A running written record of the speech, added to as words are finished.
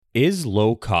Is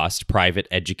low-cost private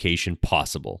education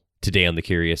possible? Today on The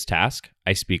Curious Task,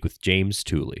 I speak with James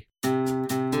Tooley.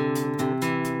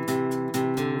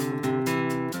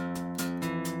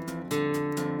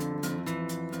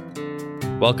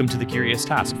 Welcome to The Curious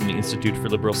Task from the Institute for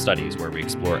Liberal Studies, where we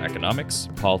explore economics,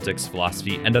 politics,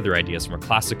 philosophy, and other ideas from a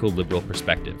classical liberal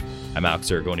perspective. I'm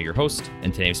Alex Aragona, your host,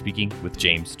 and today I'm speaking with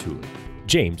James Tooley.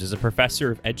 James is a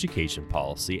professor of education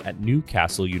policy at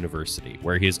Newcastle University,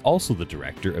 where he is also the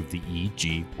director of the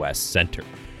E.G. West Center,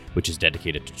 which is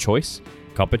dedicated to choice,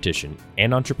 competition,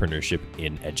 and entrepreneurship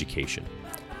in education.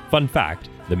 Fun fact,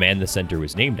 the man the center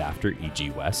was named after,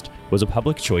 E.G. West, was a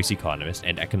public choice economist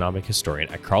and economic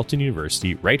historian at Carleton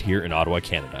University right here in Ottawa,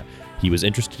 Canada. He was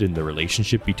interested in the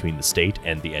relationship between the state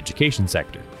and the education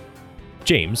sector.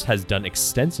 James has done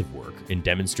extensive work in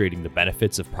demonstrating the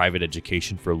benefits of private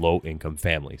education for low-income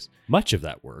families. Much of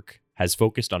that work has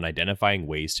focused on identifying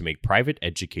ways to make private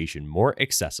education more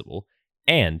accessible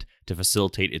and to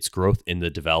facilitate its growth in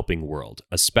the developing world,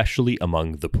 especially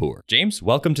among the poor. James,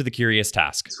 welcome to The Curious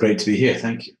Task. It's great to be here.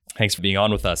 Thank you. Thanks for being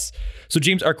on with us. So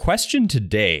James, our question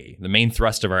today, the main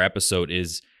thrust of our episode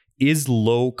is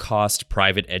low-cost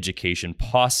private education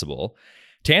possible?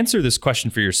 To answer this question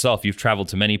for yourself, you've traveled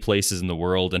to many places in the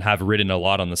world and have written a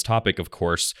lot on this topic, of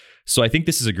course. So I think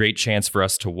this is a great chance for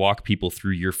us to walk people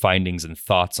through your findings and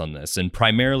thoughts on this. And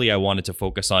primarily, I wanted to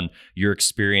focus on your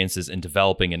experiences in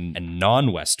developing and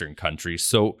non-Western countries.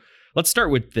 So let's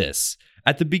start with this.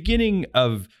 At the beginning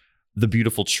of The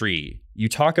Beautiful Tree, you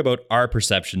talk about our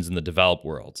perceptions in the developed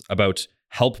world, about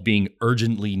help being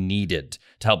urgently needed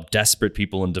to help desperate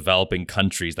people in developing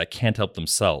countries that can't help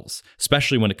themselves,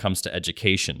 especially when it comes to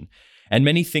education. And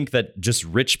many think that just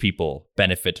rich people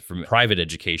benefit from private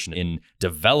education in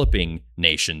developing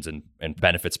nations and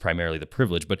benefits primarily the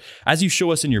privilege. But as you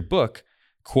show us in your book,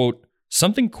 quote,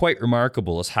 something quite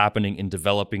remarkable is happening in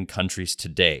developing countries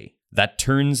today that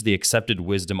turns the accepted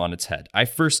wisdom on its head. I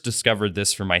first discovered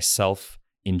this for myself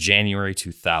in January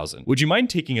 2000. Would you mind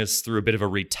taking us through a bit of a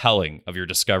retelling of your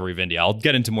discovery of India? I'll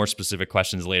get into more specific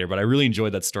questions later, but I really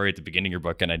enjoyed that story at the beginning of your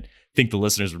book, and I think the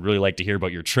listeners would really like to hear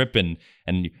about your trip and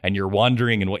your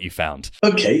wandering and what you found.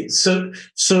 Okay, so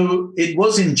it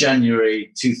was in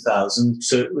January 2000,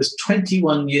 so it was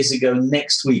 21 years ago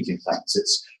next week, in fact.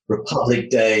 It's Republic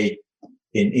Day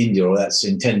in India, or that's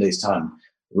in 10 days' time,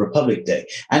 Republic Day.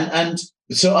 And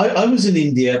so I was in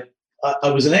India.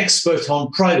 I was an expert on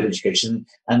private education,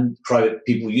 and private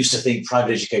people used to think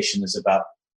private education is about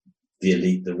the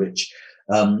elite, the rich.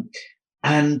 And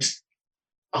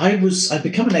I'd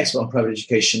become an expert on private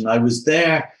education. I was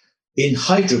there in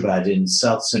Hyderabad in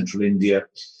South Central India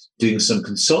doing some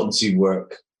consultancy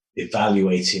work,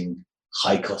 evaluating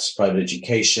high-cost private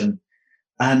education.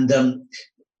 And that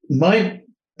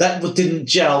didn't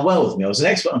gel well with me. I was an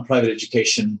expert on private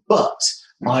education, but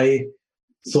I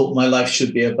thought my life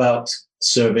should be about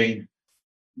serving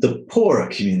the poorer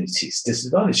communities,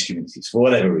 disadvantaged communities, for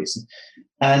whatever reason.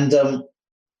 And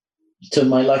so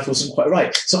my life wasn't quite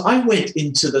right. So I went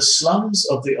into the slums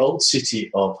of the old city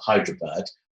of Hyderabad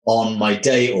on my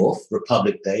day off,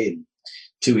 Republic Day, in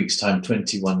 2 weeks' time,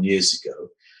 21 years ago,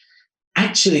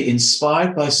 actually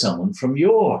inspired by someone from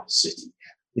your city,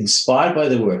 inspired by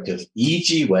the work of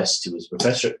E.G. West, who was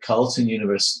professor at Carleton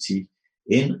University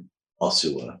in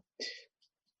Ottawa,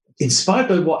 inspired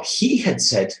by what he had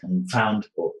said and found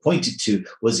or pointed to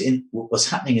was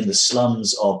happening in the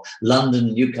slums of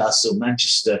London, Newcastle,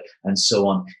 Manchester, and so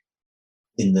on.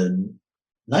 In the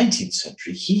 19th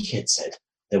century, he had said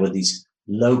there were these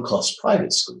low-cost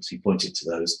private schools. He pointed to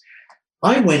those.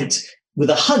 I went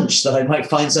with a hunch that I might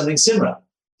find something similar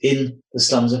in the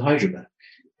slums of Hyderabad.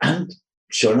 And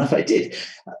sure enough, I did.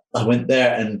 I went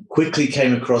there and quickly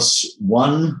came across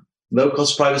one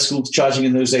low-cost private schools charging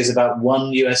in those days about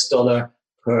 $1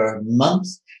 per month.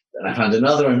 Then I found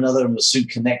another, and was soon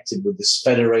connected with this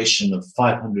federation of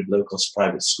 500 low-cost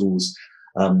private schools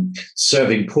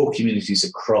serving poor communities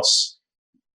across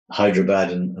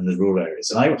Hyderabad and the rural areas.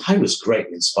 And I was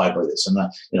greatly inspired by this. And I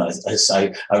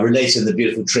related in The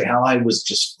Beautiful Tree how I was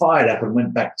just fired up and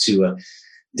went back to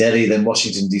Delhi, then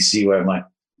Washington, D.C., where my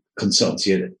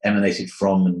consultancy had emanated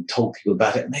from, and told people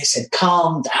about it. And they said,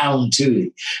 calm down,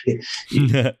 Tooley.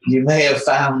 You may have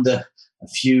found a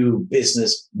few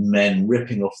businessmen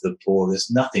ripping off the poor. There's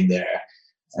nothing there.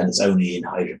 And it's only in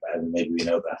Hyderabad, and maybe we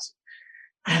know about it.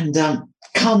 And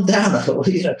calm down. I thought,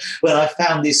 when I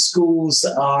found these schools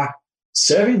that are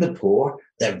serving the poor,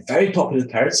 they're very popular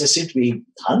with parents. There seem to be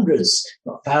hundreds,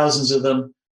 not thousands of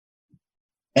them.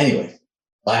 Anyway,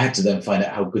 I had to then find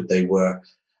out how good they were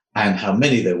and how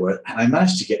many there were. And I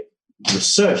managed to get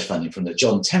research funding from the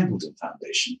John Templeton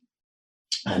Foundation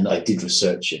And I did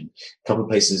research in a couple of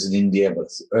places in India,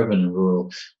 both urban and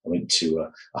rural. I went to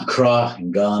Accra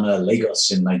in Ghana,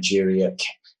 Lagos in Nigeria,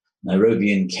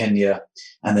 Nairobi in Kenya,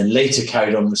 and then later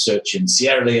carried on research in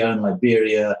Sierra Leone,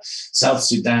 Liberia, South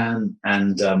Sudan,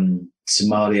 and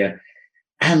Somalia.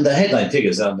 And the headline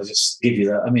figures, I'll just give you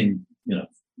that. I mean,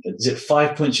 is it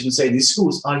 5 points you can say? These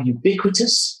schools are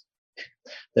ubiquitous.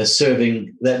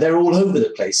 They're all over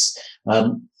the place.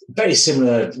 Very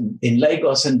similar in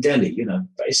Lagos and Delhi,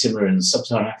 very similar in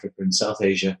sub-Saharan Africa and South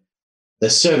Asia. They're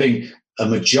serving a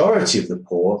majority of the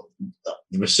poor.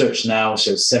 The research now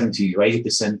shows 70 to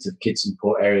 80% of kids in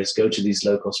poor areas go to these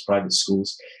low-cost private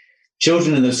schools.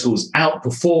 Children in those schools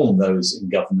outperform those in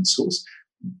government schools.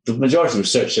 The majority of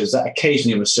research shows that.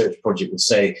 Occasionally a research project will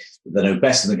say that they're no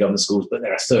better than the government schools, but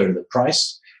they're a third of the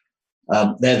price.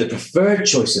 They're the preferred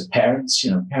choice of parents.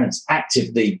 Parents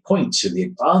actively point to the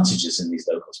advantages in these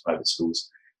low-cost private schools.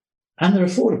 And they're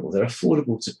affordable. They're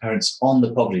affordable to parents on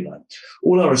the poverty line.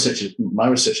 My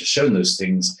research has shown those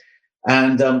things.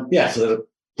 And for the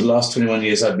last 21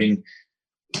 years, I've been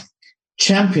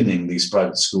championing these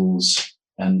private schools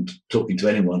and talking to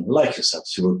anyone like yourself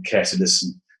who will care to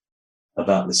listen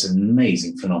about this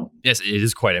amazing phenomenon. Yes, it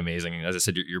is quite amazing. As I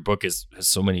said, your book has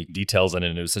so many details in it,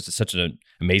 and it was such an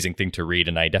amazing thing to read.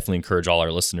 And I definitely encourage all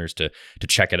our listeners to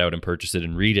check it out and purchase it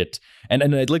and read it. And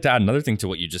I'd like to add another thing to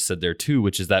what you just said there too,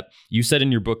 which is that you said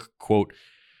in your book, quote,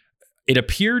 "It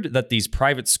appeared that these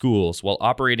private schools, while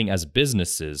operating as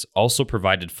businesses, also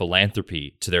provided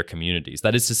philanthropy to their communities."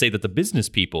 That is to say that the business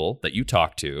people that you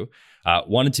talked to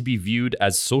wanted to be viewed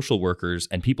as social workers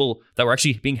and people that were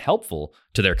actually being helpful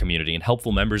to their community and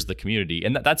helpful members of the community.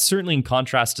 And that's certainly in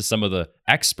contrast to some of the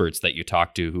experts that you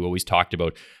talked to who always talked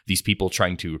about these people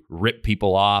trying to rip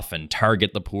people off and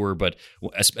target the poor. But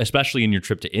especially in your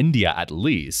trip to India, at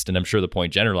least, and I'm sure the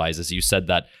point generalizes, you said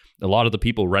that a lot of the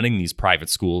people running these private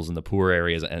schools in the poor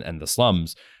areas and the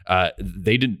slums,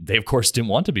 they of course didn't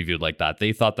want to be viewed like that.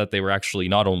 They thought that they were actually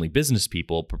not only business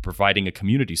people, but providing a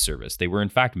community service. They were in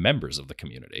fact members of the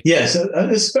community. Yes,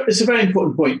 it's a very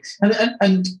important point.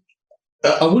 And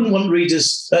I wouldn't want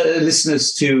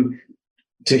listeners to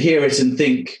hear it and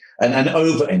think and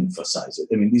overemphasize it.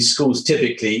 I mean, these schools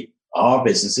typically are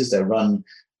businesses. They're run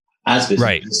as businesses.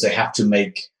 Right. They have to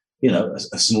make,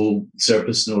 a small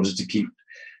surplus in order to keep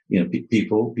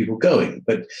people going,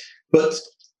 but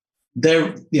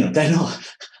they're not.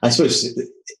 I suppose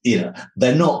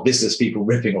they're not business people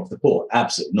ripping off the poor.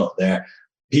 Absolutely not. They're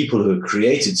people who have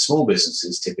created small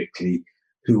businesses, typically,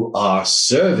 who are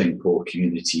serving poor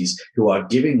communities, who are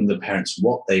giving the parents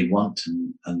what they want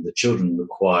and the children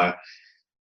require.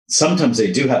 Sometimes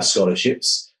they do have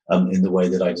scholarships in the way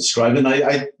that I described, and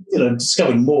I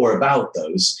discovered more about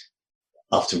those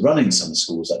after running some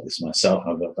schools like this myself.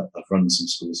 I've run some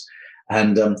schools,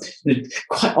 and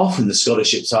quite often the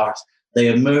scholarships they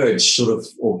emerge sort of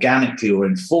organically or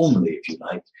informally, if you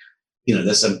like.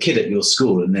 There's some kid at your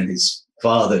school, and then his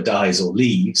father dies or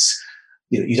leaves.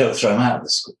 You don't throw him out of the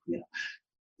school.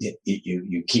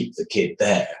 You keep the kid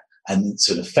there, and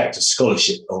sort of effect a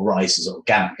scholarship arises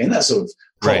organically, and that sort of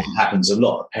problem happens a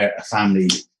lot. A family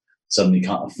suddenly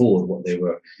can't afford what they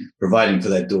were providing for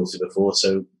their daughter before,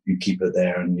 so you keep her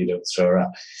there and you don't throw her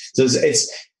out. So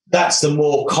that's the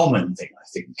more common thing, I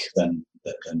think, than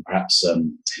perhaps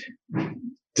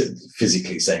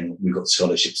physically saying we've got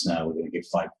scholarships now, we're going to give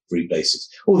 5 free places.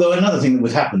 Although another thing that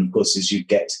would happen, of course, is you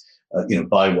get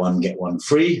buy one get one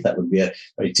free. That would be a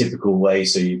very typical way.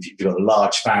 So if you've got a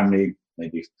large family,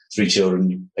 maybe 3 children,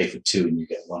 you pay for 2 and you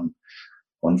get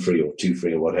one free or 2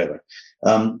 free or whatever.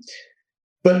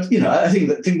 But I think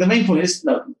the main point is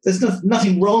there's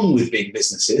nothing wrong with being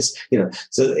businesses.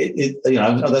 So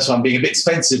that's why I'm being a bit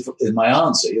defensive in my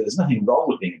answer. There's nothing wrong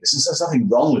with being a business. There's nothing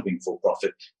wrong with being for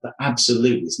profit. But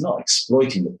absolutely, it's not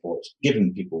exploiting the poor. It's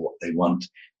giving people what they want.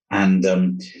 And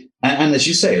as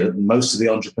you say, most of the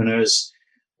entrepreneurs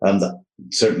that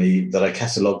I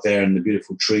catalogue there in the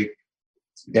beautiful tree,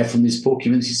 they're from these poor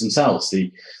communities themselves.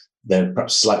 They're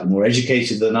perhaps slightly more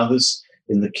educated than others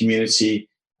in the community,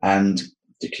 and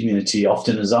the community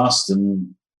often has asked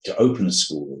them to open a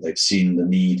school. They've seen the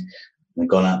need, they've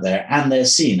gone out there, and they're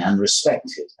seen and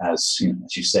respected as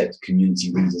you said,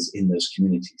 community leaders in those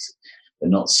communities. They're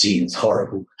not seen as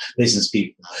horrible business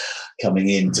people coming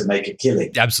in to make a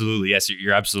killing. Absolutely, yes,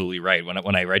 you're absolutely right.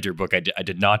 When I read your book, I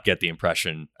did not get the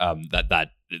impression that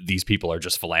these people are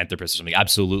just philanthropists or something.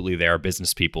 Absolutely, they are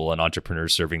business people and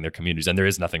entrepreneurs serving their communities. And there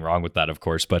is nothing wrong with that, of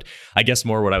course. But I guess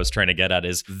more what I was trying to get at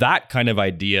is that kind of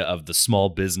idea of the small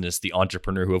business, the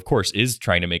entrepreneur who, of course, is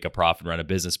trying to make a profit, run a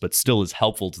business, but still is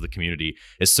helpful to the community,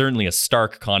 is certainly a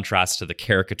stark contrast to the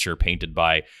caricature painted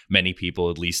by many people,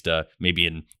 at least maybe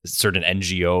in certain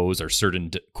NGOs or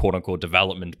certain quote unquote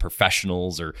development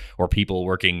professionals or people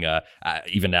working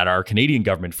even at our Canadian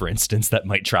government, for instance, that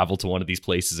might travel to one of these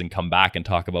places and come back and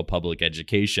talk about public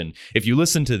education. If you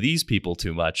listen to these people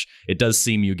too much, it does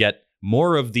seem you get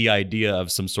more of the idea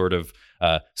of some sort of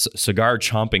cigar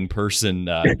chomping person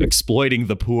exploiting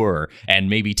the poor and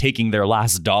maybe taking their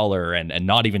last dollar and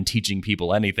not even teaching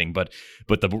people anything. But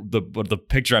the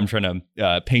picture I'm trying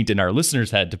to paint in our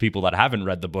listeners' head to people that haven't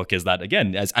read the book is that,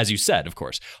 again, as you said, of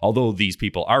course, although these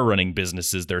people are running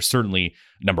businesses, they're certainly,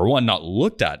 number one, not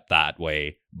looked at that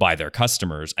way by their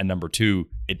customers. And number two,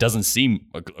 it doesn't seem,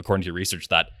 according to your research,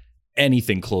 that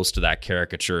anything close to that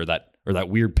caricature or that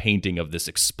weird painting of this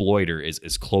exploiter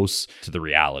is close to the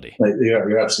reality.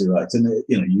 You're absolutely right. And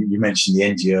you mentioned the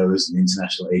NGOs and the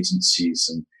international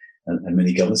agencies and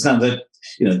many governments. Now that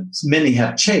many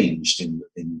have changed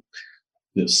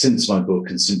since my book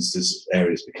and since this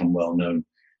area has become well known,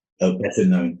 better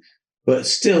known. But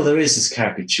still, there is this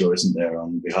caricature, isn't there,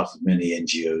 on behalf of many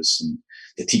NGOs and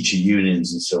the teacher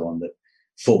unions and so on, that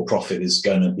for-profit is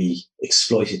going to be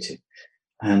exploitative.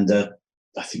 And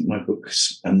I think my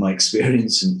books and my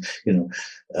experience and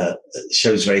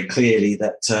shows very clearly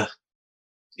that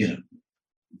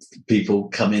people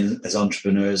come in as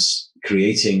entrepreneurs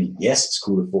creating, yes, it's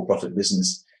called a for-profit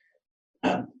business,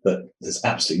 but there's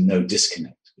absolutely no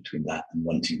disconnect between that and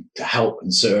wanting to help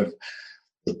and serve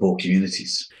the poor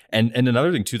communities. And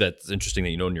another thing too that's interesting that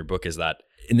you know in your book is that,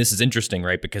 and this is interesting,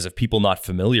 right? Because if people not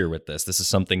familiar with this is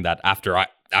something that after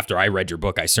I read your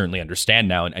book, I certainly understand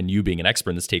now, and you being an expert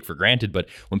in this take for granted. But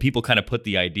when people kind of put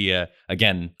the idea,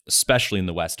 again, especially in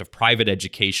the West, of private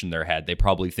education in their head, they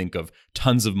probably think of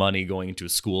tons of money going into a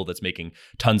school that's making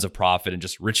tons of profit and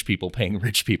just rich people paying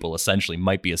rich people, essentially,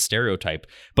 might be a stereotype.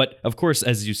 But of course,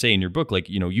 as you say in your book,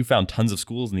 you found tons of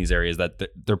schools in these areas that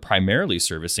they're primarily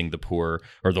servicing the poor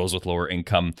or those with lower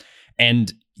income.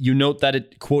 And you note that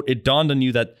it dawned on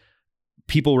you that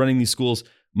people running these schools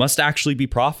must actually be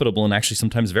profitable, and actually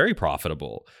sometimes very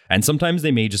profitable. And sometimes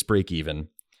they may just break even.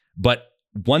 But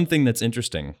one thing that's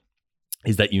interesting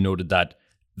is that you noted that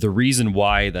the reason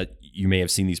why that you may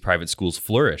have seen these private schools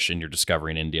flourish in your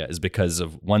discovery in India is because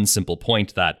of one simple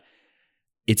point, that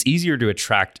it's easier to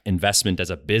attract investment as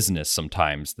a business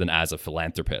sometimes than as a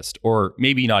philanthropist, or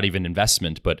maybe not even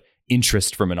investment, but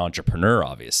interest from an entrepreneur,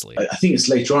 obviously. I think it's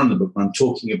later on in the book when I'm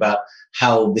talking about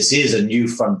how this is a new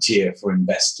frontier for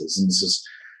investors. And this is,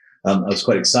 I was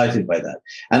quite excited by that.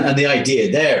 And the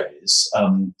idea there is,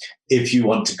 if you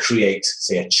want to create,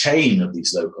 say, a chain of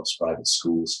these low-cost private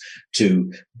schools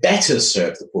to better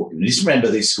serve the poor community. Just remember,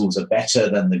 these schools are better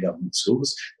than the government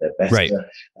schools. They're better. Right.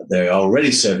 They're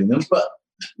already serving them, but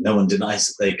no one denies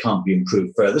that they can't be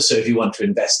improved further. So if you want to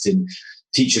invest in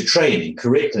teacher training,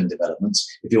 curriculum developments,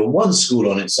 if you're one school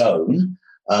on its own,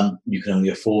 you can only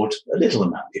afford a little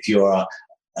amount. If you're a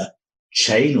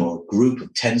chain or a group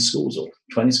of 10 schools or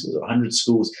 20 schools or 100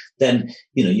 schools, then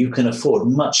you can afford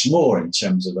much more in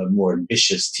terms of a more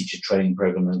ambitious teacher training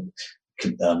program,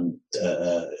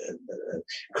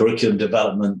 curriculum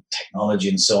development, technology,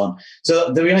 and so on.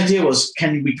 So the idea was,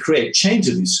 can we create chains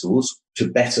of these schools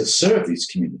to better serve these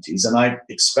communities? And I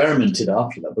experimented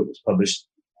after that book was published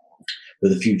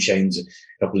with a few chains, a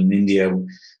couple in India,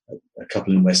 a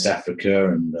couple in West Africa,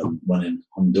 and one in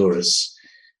Honduras,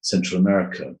 Central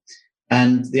America.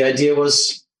 And the idea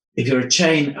was, if you're a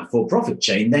chain, a for-profit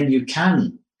chain, then you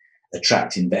can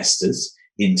attract investors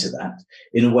into that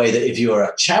in a way that if you're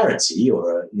a charity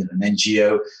or an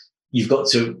NGO, you've got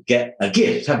to get a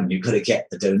gift, haven't you? You've got to get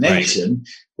a donation. Right.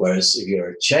 Whereas if you're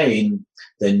a chain,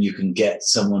 then you can get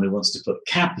someone who wants to put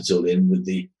capital in with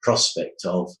the prospect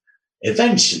of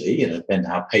eventually, depending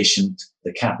how patient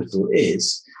the capital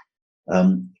is,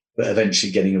 but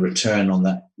eventually getting a return on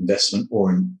that investment,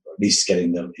 or at least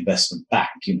getting the investment back.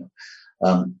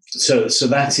 So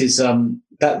that is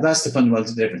that's the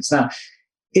fundamental difference. Now,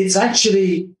 it's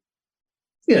actually,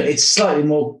 it's slightly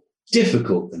more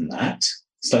difficult than that,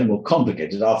 slightly more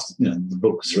complicated. After the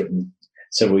book was written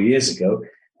several years ago,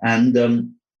 and the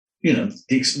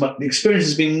experience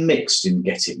has been mixed in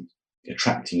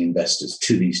attracting investors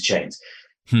to these chains.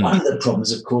 One of the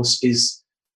problems, of course, is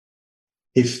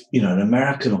if an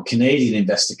American or Canadian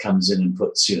investor comes in and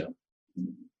puts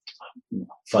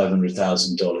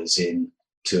 $500,000 in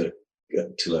to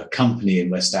a company in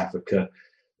West Africa,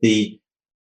 the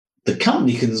the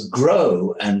company can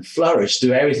grow and flourish,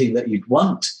 do everything that you'd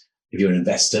want if you're an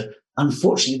investor.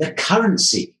 Unfortunately, the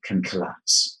currency can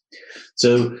collapse.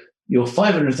 So your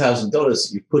 $500,000 that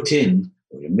you put in,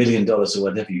 or your $1 million or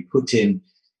whatever you put in,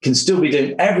 can still be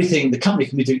doing everything. The company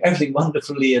can be doing everything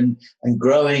wonderfully and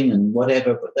growing and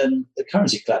whatever, but then the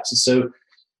currency collapses. So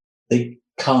they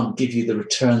can't give you the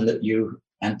return that you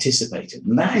anticipated.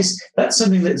 And that's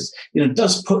something that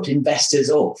does put investors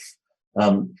off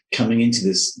coming into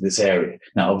this area.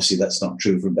 Now, obviously, that's not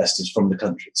true for investors from the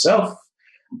country itself,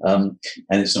 and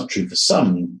it's not true for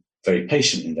some very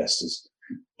patient investors.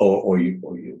 Or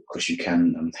of course, you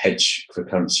can hedge for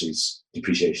currencies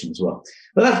depreciation as well.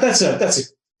 But that's a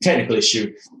technical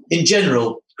issue. In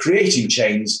general, creating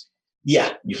chains,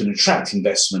 you can attract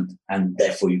investment, and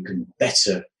therefore you can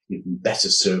better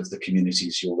serve the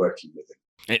communities you're working with.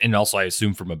 And also, I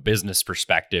assume from a business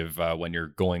perspective, when you're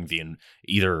going the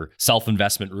either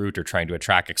self-investment route or trying to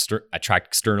attract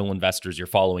external investors, you're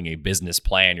following a business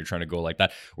plan. You're trying to go like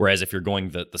that. Whereas if you're going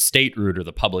the state route or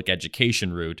the public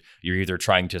education route, you're either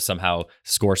trying to somehow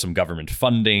score some government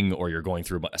funding, or you're going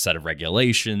through a set of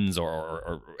regulations,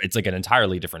 or it's like an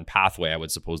entirely different pathway, I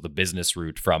would suppose, the business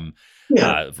route from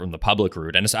the public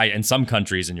route. And in some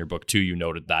countries, in your book too, you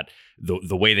noted that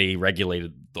the way they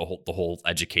regulated the whole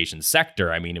education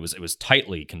sector, I mean, it was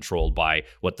tightly controlled by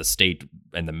what the state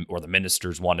and the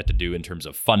ministers wanted to do in terms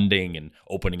of funding and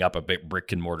opening up a big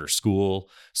brick and mortar school.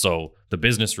 So the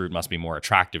business route must be more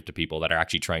attractive to people that are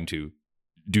actually trying to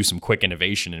do some quick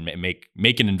innovation and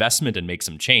make an investment and make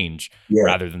some change,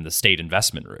 rather than the state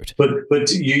investment route.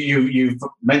 But you've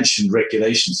mentioned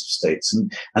regulations of states,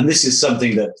 and this is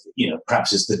something that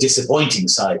perhaps is the disappointing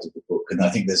side of the book. And I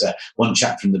think there's one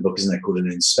chapter in the book, isn't there, called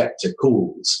 "An Inspector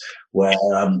Calls," where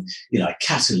I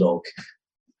catalogue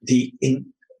the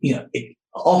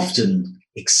often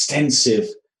extensive,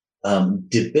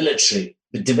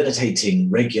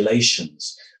 debilitating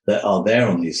regulations that are there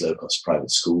on these low-cost private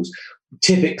schools.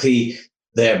 Typically,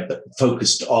 they're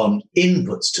focused on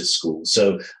inputs to schools.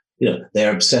 So,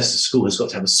 they're obsessed. The school has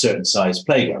got to have a certain size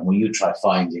playground. Well, you try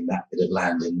finding that bit of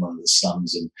land in one of the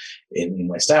slums in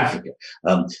West Africa.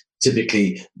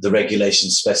 Typically, the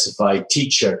regulations specify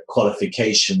teacher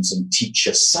qualifications and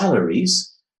teacher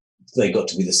salaries. They got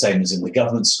to be the same as in the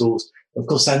government schools. Of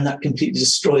course, then that completely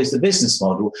destroys the business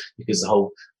model, because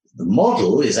the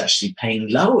model is actually paying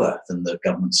lower than the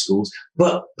government schools,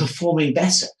 but performing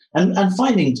better. And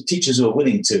finding teachers who are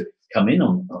willing to come in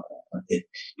on it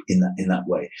in that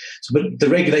way. So, but the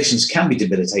regulations can be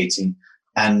debilitating,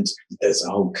 and there's a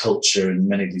whole culture in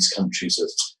many of these countries of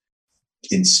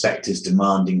inspectors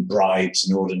demanding bribes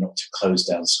in order not to close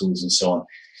down schools and so on.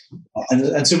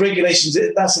 And so regulations,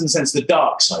 that's in a sense the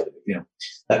dark side of it.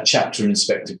 That chapter in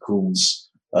Inspector Calls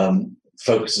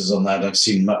focuses on that. I've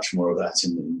seen much more of that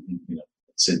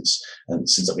since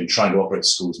I've been trying to operate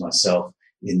schools myself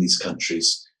in these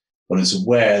countries. When I was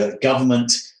aware that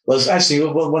government was actually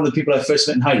one of the people I first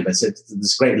met in Heidelberg said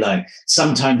this great line: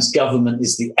 "Sometimes government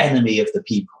is the enemy of the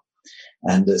people,"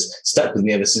 and has stuck with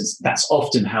me ever since. That's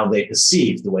often how they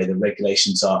perceive the way the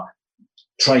regulations are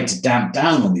tried to damp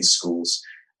down on these schools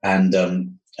and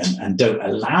don't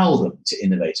allow them to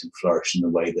innovate and flourish in the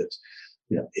way that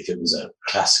if it was a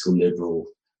classical liberal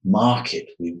market,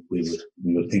 we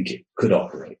would think it could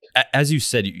operate. As you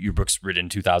said, your book's written in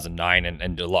 2009,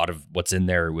 and a lot of what's in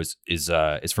there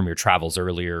is from your travels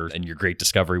earlier, and your great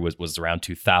discovery was around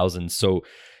 2000. So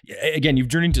again, you've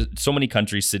journeyed to so many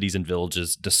countries, cities, and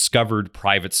villages, discovered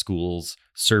private schools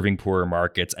serving poorer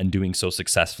markets and doing so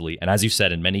successfully. And as you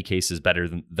said, in many cases, better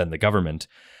than the government.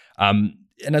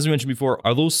 And as we mentioned before,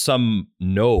 are those some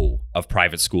know of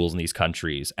private schools in these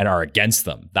countries and are against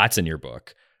them? That's in your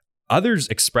book. Others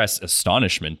express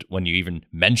astonishment when you even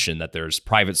mention that there's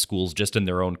private schools just in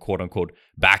their own quote unquote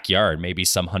backyard, maybe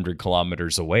some 100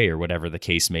 kilometers away or whatever the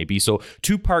case may be. So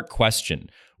two-part question.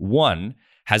 One,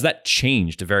 has that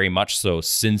changed very much so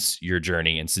since your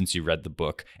journey and since you read the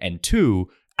book? And two,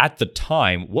 at the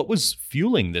time, what was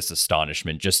fueling this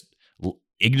astonishment? Just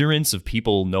ignorance of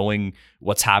people knowing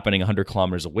what's happening 100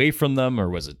 kilometers away from them, or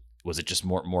was it just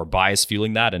more bias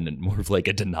fueling that and more of like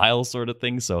a denial sort of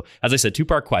thing? So as I said,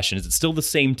 two-part question. Is it still the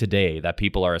same today that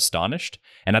people are astonished?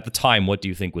 And at the time, what do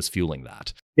you think was fueling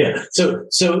that? Yeah. So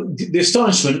the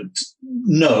astonishment,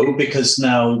 no, because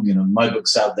now, my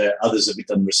book's out there. Others have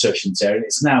done research in this area.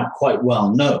 It's now quite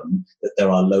well known that there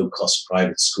are low-cost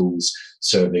private schools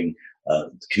serving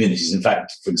communities. In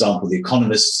fact, for example, The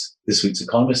Economist, this week's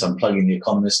Economist, I'm plugging The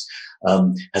Economist,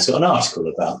 has got an article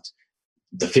about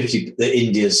the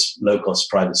India's low-cost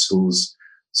private schools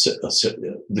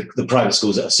the private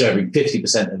schools that are serving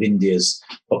 50% of India's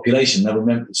population. Now,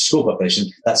 remember, school population,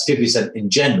 that's 50% in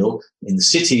general. In the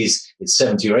cities, it's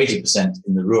 70 or 80%.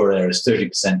 In the rural areas,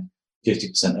 30%,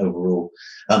 50% overall.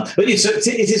 But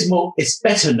it is more, it's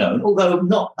better known, although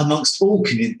not amongst all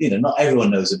community, not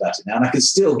everyone knows about it now. And I can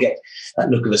still get that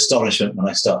look of astonishment when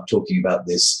I start talking about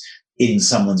this in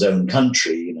someone's own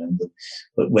country,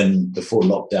 but when before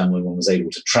lockdown, when one was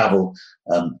able to travel,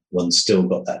 one still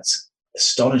got that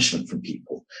astonishment from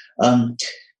people.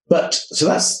 But so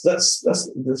that's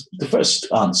the first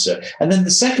answer. And then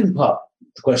the second part of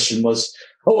the question was,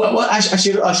 I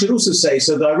should also say,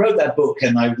 so that I wrote that book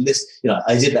and I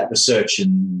did that research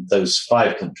in those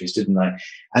 5 countries, didn't I?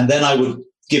 And then I would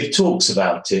give talks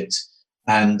about it,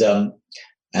 and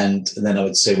then I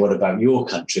would say, what about your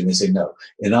country? And they say, no,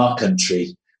 in our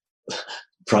country,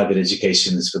 private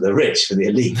education is for the rich, for the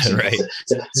elite. Right.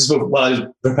 So this is while I was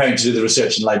preparing to do the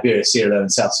research in Liberia, Sierra Leone,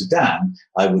 and South Sudan,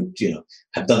 I would,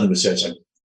 have done the research.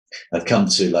 I'd come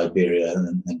to Liberia,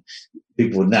 and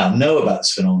people would now know about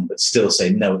this phenomenon, but still say,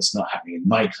 no, it's not happening in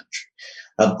my country.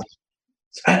 But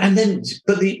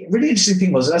the really interesting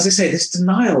thing was, as I say, this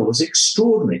denial was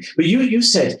extraordinary. But you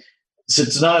said, it's a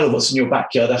denial of what's in your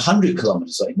backyard 100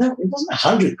 kilometers away. No, it wasn't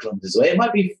 100 kilometers away. It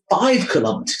might be 5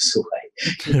 kilometers away.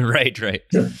 Right.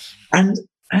 And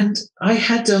I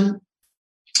had,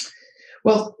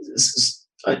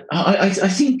 I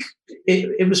think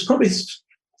it was probably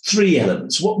 3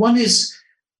 elements. One is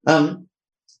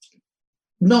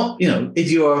not, if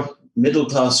you're middle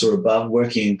class or above,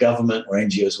 working in government or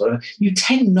NGOs, or whatever, you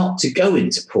tend not to go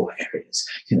into poor areas.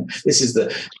 This is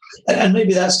and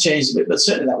maybe that's changed a bit, but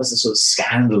certainly that was the sort of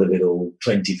scandal of it all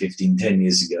 20, 15, 10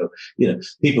 years ago.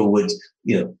 People would,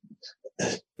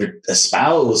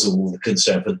 espouse all the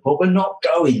concern for the poor, but not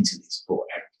go into these poor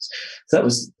areas. So that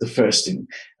was the first thing.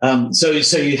 So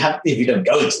you have, if you don't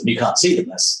go into them, you can't see them.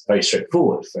 That's very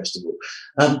straightforward, first of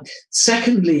all.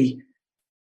 Secondly,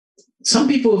 some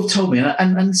people have told me,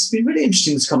 and it's been really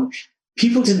interesting, this comment,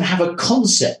 people didn't have a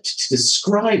concept to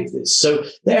describe this. So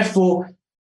therefore,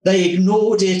 they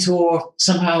ignored it or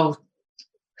somehow,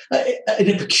 in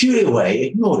a peculiar way,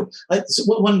 ignored it.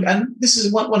 And this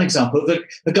is one example of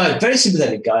a guy, a very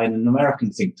sympathetic guy in an American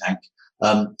think tank.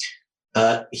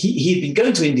 He had been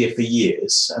going to India for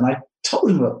years, and I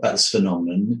told him about this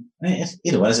phenomenon, when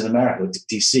I was in America,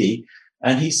 DC,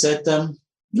 and he said,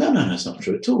 no, it's not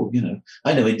true at all.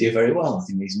 I know India very well. I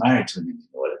think he's married to an Indian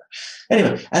or whatever.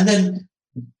 Anyway, and then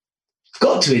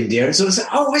got to India and sort of said,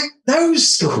 oh, wait, those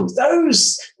schools,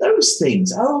 those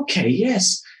things. Oh, okay,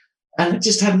 yes. And it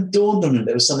just hadn't dawned on him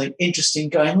there was something interesting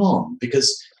going on,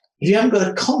 because if you haven't got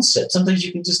a concept, sometimes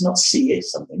you can just not see it.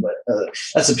 Something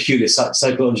that's a peculiar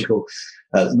psychological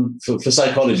for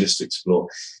psychologists to explore.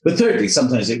 But thirdly,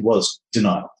 sometimes it was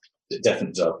denial.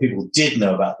 Definitely denial. People did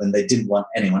know about them; they didn't want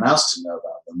anyone else to know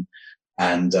about them,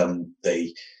 and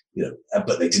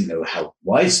but they didn't know how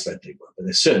widespread they were. But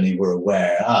they certainly were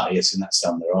aware. Yes, in that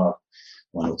town there are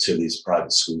 1 or 2 of these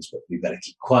private schools, but we better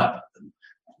keep quiet about them.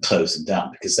 Close them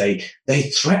down, because they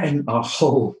threaten our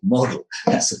whole model.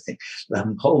 That's the thing,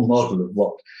 the whole model of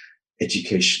what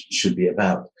education should be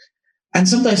about. And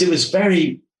sometimes it was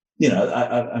very,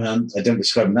 I don't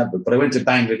describe in that book, but I went to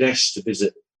Bangladesh to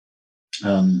visit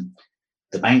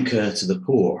the banker to the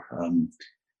poor,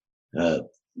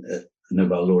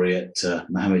 Nobel laureate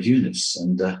Muhammad Yunus,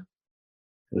 and it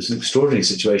was an extraordinary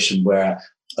situation where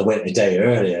I went a day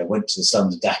earlier. I went to the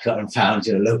slums of Dhaka and found,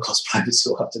 low-cost private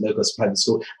school after low-cost private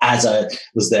school, as I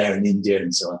was there in India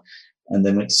and so on. And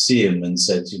then went to see him and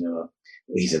said,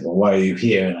 he said, well, why are you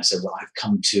here? And I said, well, I've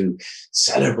come to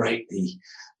celebrate the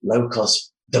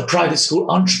private school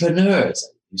entrepreneurs.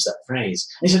 I used that phrase.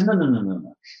 And he said,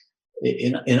 no.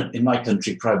 In my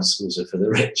country, private schools are for the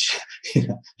rich.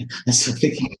 And so I'm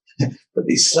thinking, but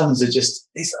these slums are just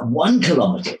 1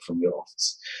 kilometer from your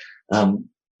office.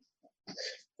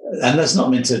 And that's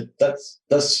not meant to.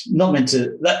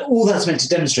 All that's meant to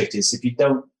demonstrate is, if you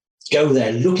don't go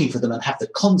there looking for them and have the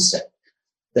concept,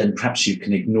 then perhaps you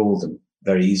can ignore them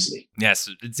very easily. Yes,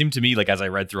 it seemed to me, like, as I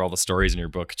read through all the stories in your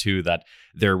book too, that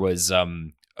there was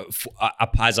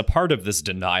as a part of this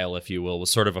denial, if you will,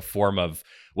 was sort of a form of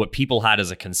what people had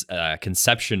as a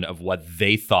conception of what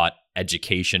they thought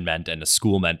education meant and a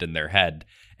school meant in their head.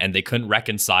 And they couldn't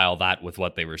reconcile that with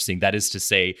what they were seeing. That is to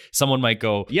say, someone might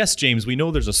go, yes, James, we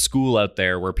know there's a school out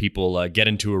there where people get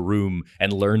into a room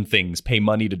and learn things, pay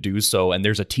money to do so. And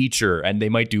there's a teacher and they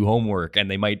might do homework and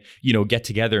they might, get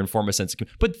together and form a sense of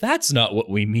community. But that's not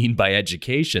what we mean by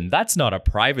education. That's not a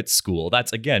private school.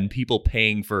 That's, again, people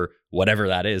paying for whatever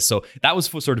that is. So that was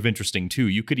sort of interesting, too.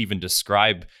 You could even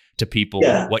describe to people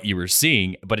what you were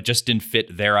seeing, but it just didn't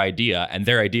fit their idea. And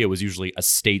their idea was usually a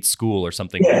state school or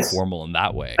something more formal in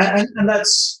that way. And that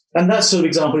sort of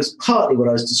example is partly what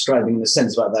I was describing in the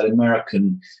sense about that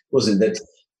American, wasn't it?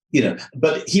 That,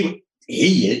 but he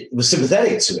was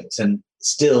sympathetic to it and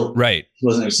still he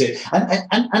wasn't able to see it.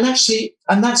 And actually,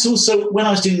 and that's also when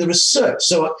I was doing the research.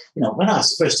 So, when I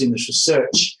was first doing this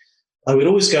research, I would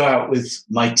always go out with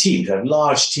my teams, I have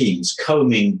large teams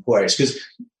combing poor areas, because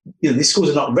these schools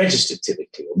are not registered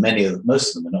typically, or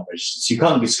most of them are not registered. So you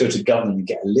can't just go to government and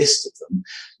get a list of them.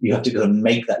 You have to go and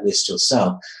make that list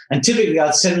yourself. And typically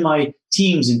I'd send my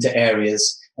teams into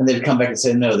areas and they'd come back and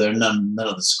say, no, there are none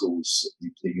of the schools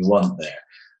that you want there.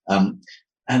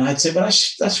 And I'd say, but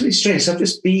that's really strange. So I've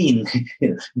just been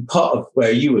part of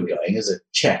where you were going as a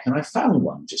check, and I found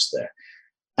one just there.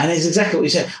 And it's exactly what you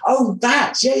said. Oh,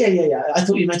 that, yeah. I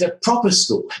thought you meant a proper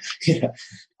school.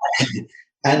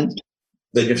 And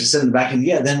then you have to send them back, and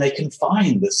then they can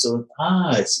find this sort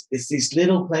of, it's these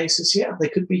little places. Yeah, they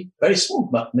could be very small,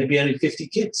 but maybe only 50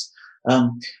 kids.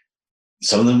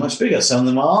 Some of them much bigger. Some of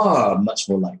them are much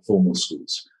more like formal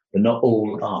schools, but not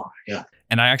all are. Yeah.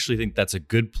 And I actually think that's a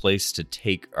good place to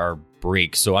take our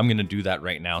break. So I'm going to do that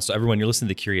right now. So everyone, you're listening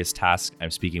to The Curious Task.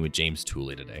 I'm speaking with James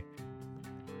Tooley today.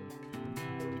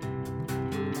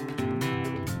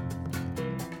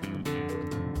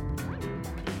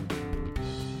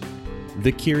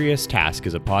 The Curious Task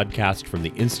is a podcast from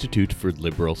the Institute for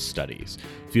Liberal Studies.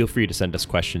 Feel free to send us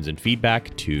questions and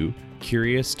feedback to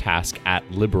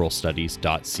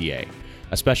curioustask@liberalstudies.ca.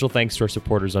 A special thanks to our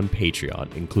supporters on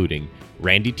Patreon, including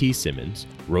Randy T. Simmons,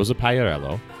 Rosa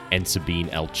Pagliarello, and Sabine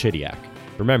L. Chidiak.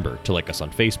 Remember to like us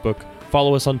on Facebook,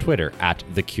 follow us on Twitter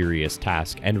 @The Curious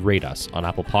Task, and rate us on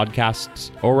Apple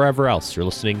Podcasts or wherever else you're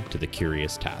listening to The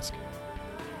Curious Task.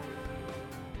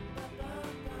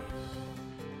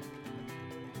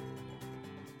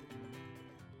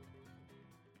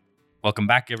 Welcome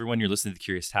back, everyone. You're listening to The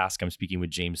Curious Task. I'm speaking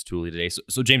with James Tooley today.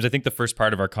 So James, I think the first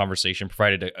part of our conversation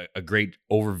provided a great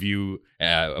overview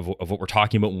of what we're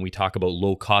talking about when we talk about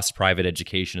low-cost private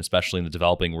education, especially in the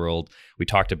developing world. We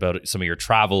talked about some of your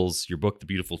travels, your book, The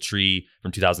Beautiful Tree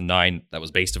from 2009. That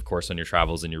was based, of course, on your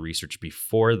travels and your research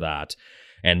before that.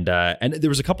 And there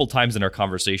was a couple times in our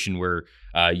conversation where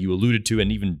you alluded to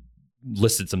and even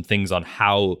listed some things on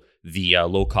how the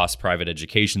low-cost private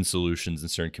education solutions in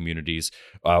certain communities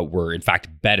were in fact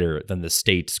better than the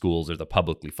state schools or the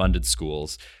publicly funded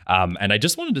schools. And I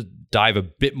just wanted to dive a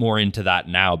bit more into that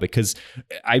now, because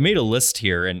I made a list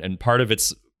here, and part of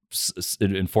it's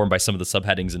informed by some of the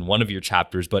subheadings in one of your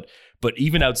chapters, but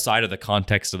even outside of the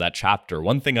context of that chapter,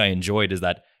 one thing I enjoyed is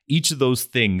that each of those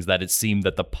things that it seemed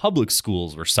that the public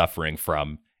schools were suffering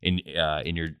from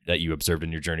that you observed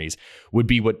in your journeys would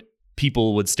be what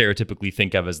people would stereotypically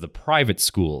think of as the private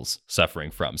schools suffering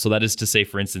from. So that is to say,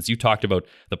 for instance, you talked about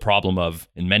the problem of,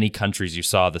 in many countries, you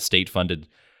saw the state-funded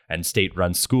and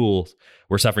state-run schools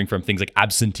were suffering from things like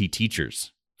absentee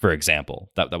teachers, for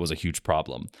example. That was a huge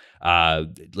problem.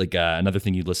 Another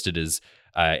thing you listed is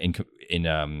in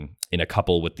a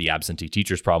couple with the absentee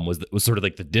teachers problem was sort of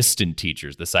like the distant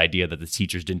teachers. This idea that the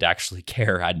teachers didn't actually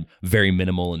care, had very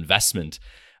minimal investment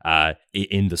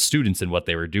in the students and what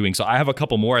they were doing. So I have a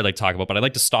couple more I'd like to talk about, but I'd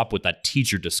like to stop with that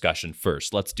teacher discussion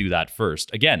first. Let's do that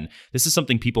first. Again, this is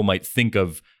something people might think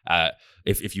of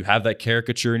if you have that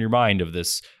caricature in your mind of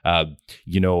this,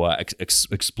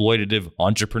 exploitative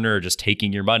entrepreneur just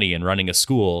taking your money and running a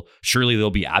school. Surely there'll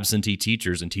be absentee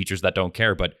teachers and teachers that don't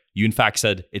care. But you, in fact,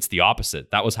 said it's the opposite.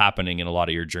 That was happening in a lot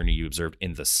of your journey you observed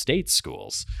in the state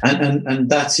schools. And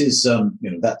that is,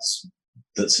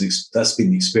 that's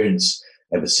been the experience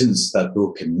ever since that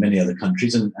book in many other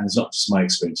countries. And it's not just my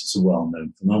experience, it's a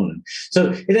well-known phenomenon.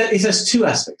 So it has two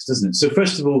aspects, doesn't it? So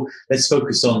first of all, let's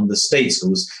focus on the state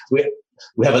schools. We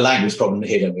have a language problem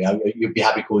here, don't we? You'd be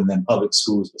happy calling them public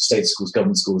schools, but state schools,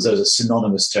 government schools, those are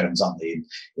synonymous terms, aren't they,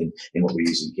 in what we're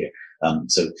using here?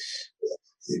 So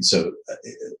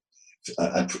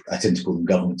I tend to call them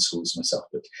government schools myself.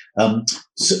 But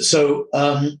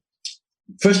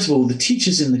first of all, the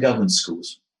teachers in the government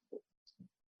schools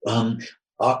are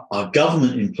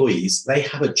government employees. They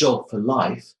have a job for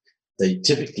life. They're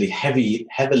typically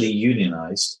heavily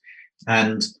unionized,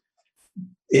 and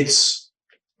it's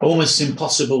almost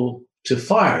impossible to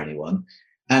fire anyone.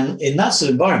 And in that sort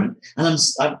of environment, and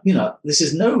this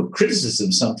is no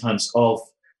criticism sometimes of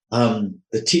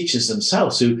the teachers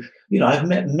themselves, who, I've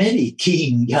met many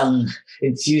keen, young,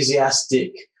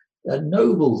 enthusiastic,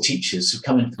 noble teachers who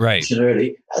come into profession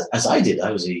early, as I did. I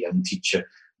was a young teacher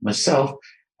myself,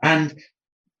 and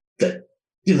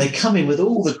they come in with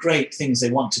all the great things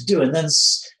they want to do. And then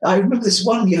I remember this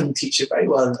one young teacher very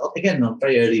well, again, on a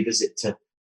very early visit to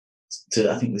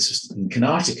I think this was in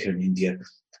Karnataka in India.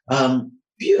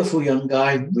 Beautiful young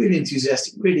guy, really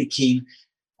enthusiastic, really keen.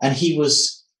 And he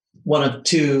was one of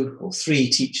 2 or 3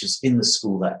 teachers in the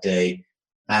school that day.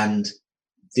 And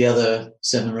the other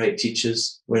 7 or 8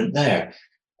 teachers weren't there.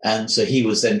 And so he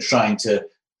was then trying to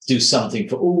do something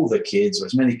for all the kids, or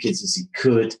as many kids as he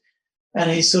could.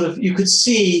 And he sort of, you could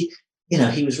see,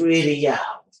 he was really,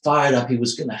 fired up. He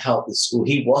was going to help the school.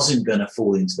 He wasn't going to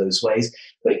fall into those ways.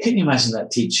 But can you imagine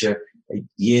that teacher a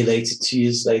year later, 2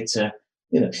 years later?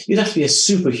 You'd have to be a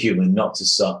superhuman not to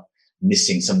start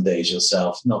missing some days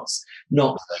yourself, not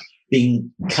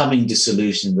becoming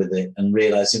disillusioned with it and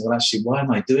realizing, well, actually, why am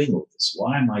I doing all this?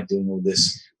 Why am I doing all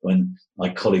this when my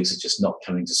colleagues are just not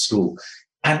coming to school?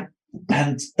 And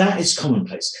that is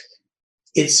commonplace.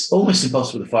 It's almost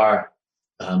impossible to fire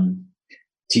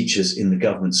teachers in the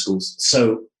government schools.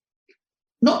 So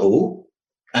not all,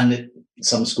 and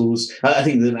some schools, I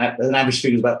think an average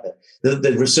figure is about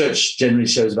the research generally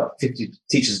shows about 50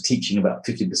 teachers are teaching about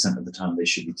 50% of the time they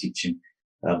should be teaching.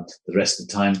 The rest of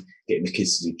the time, getting the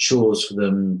kids to do chores for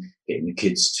them, getting the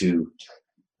kids to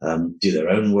do their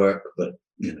own work, but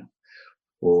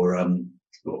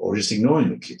or just ignoring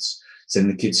the kids,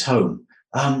 sending the kids home.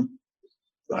 I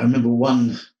remember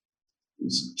one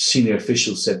senior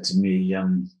official said to me,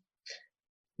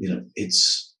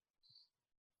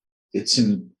 it's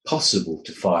impossible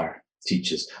to fire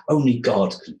teachers. Only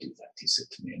God can do that, he said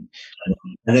to me.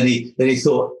 And then he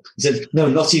said, no,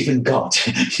 not even God.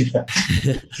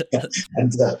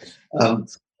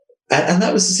 And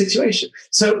that was the situation.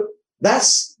 So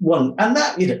that's one, and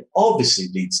that obviously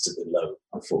leads to the low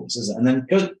performance, isn't it? And then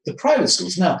go to private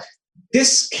schools. Now,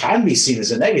 this can be seen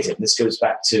as a negative. This goes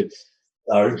back to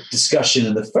our discussion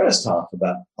in the first half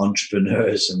about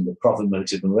entrepreneurs and the profit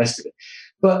motive and the rest of it.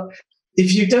 But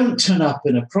if you don't turn up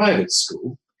in a private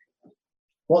school,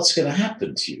 what's going to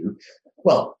happen to you?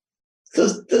 Well,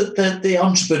 the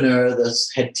entrepreneur, the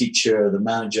head teacher, the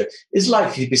manager is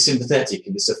likely to be sympathetic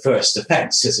if it's a first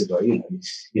offence, as it were.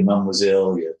 Your mum was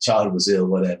ill, your child was ill,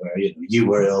 whatever. You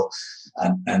were ill,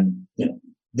 and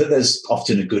there's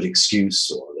often a good excuse,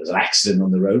 or there's an accident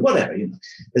on the road, whatever.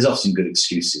 There's often good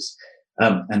excuses,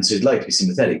 and so it's likely to be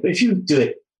sympathetic. But if you do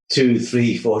it 2,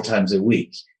 3, 4 times a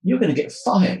week, you're going to get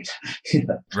fired.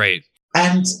 Right.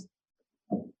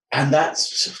 And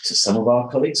that's, to some of our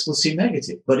colleagues, will seem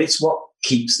negative, but it's what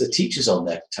keeps the teachers on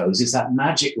their toes. It's that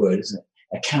magic word, isn't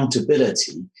it?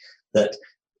 Accountability, that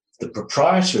the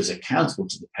proprietor is accountable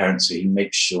to the parents, so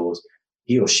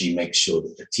he or she makes sure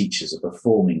that the teachers are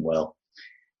performing well.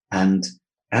 And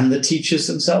the teachers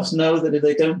themselves know that if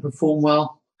they don't perform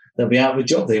well, they'll be out of a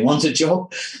job. They want a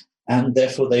job, and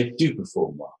therefore they do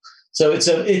perform well. So it's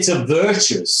a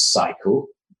virtuous cycle,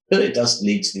 but it does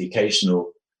lead to the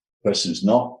occasional person who's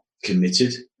not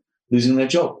committed losing their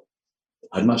job.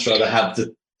 I'd much rather have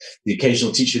the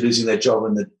occasional teacher losing their job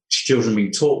and the children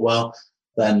being taught well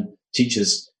than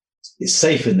teachers is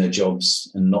safe in their jobs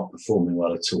and not performing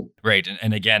well at all. Right.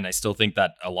 And again, I still think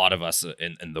that a lot of us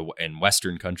in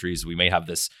Western countries, we may have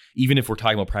this, even if we're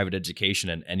talking about private education,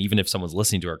 and even if someone's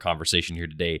listening to our conversation here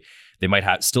today, they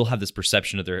might still have this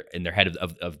perception in their head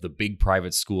of the big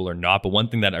private school or not. But one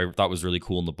thing that I thought was really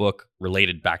cool in the book,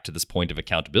 related back to this point of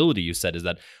accountability, you said, is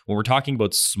that when we're talking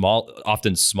about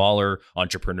often smaller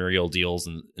entrepreneurial deals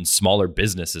and smaller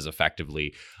businesses,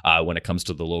 effectively, when it comes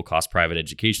to the low-cost private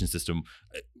education system,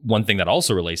 one thing that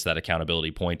also relates to that accountability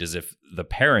point is if the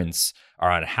parents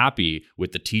are unhappy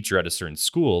with the teacher at a certain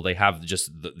school, they have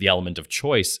just the element of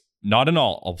choice. Not in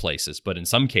all places, but in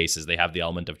some cases, they have the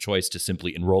element of choice to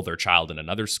simply enroll their child in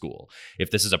another school.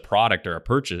 If this is a product or a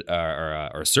purchase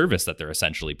or a service that they're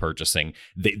essentially purchasing,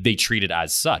 they treat it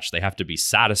as such. They have to be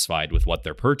satisfied with what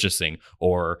they're purchasing,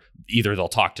 or either they'll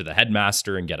talk to the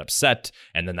headmaster and get upset,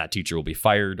 and then that teacher will be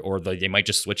fired, or they might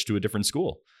just switch to a different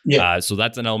school. Yeah. So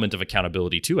that's an element of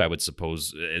accountability too, I would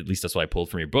suppose. At least that's what I pulled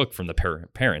from your book, from the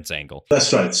parents' angle.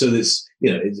 That's right. So this,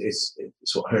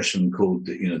 it's what Hirschman called,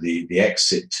 the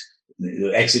exit.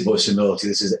 The exit voice for loyalty.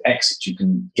 This is an exit. You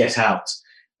can get out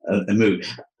and move.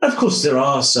 And of course, there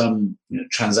are some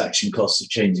transaction costs of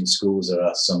changing schools. There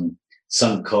are some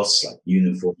sunk costs like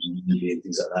uniform and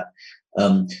things like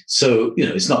that. So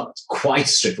it's not quite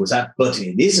as straightforward as that, but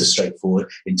it is as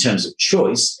straightforward in terms of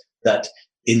choice that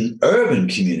in urban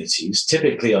communities,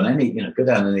 typically on any, go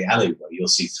down any alleyway, you'll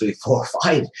see 3, 4,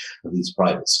 5 of these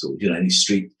private schools. Any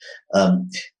street.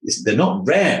 They're not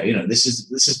rare. This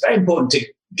is very important to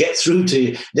get through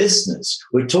to listeners.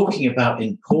 We're talking about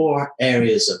in poor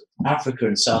areas of Africa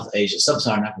and South Asia,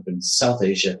 sub-Saharan Africa and South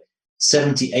Asia,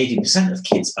 70-80% of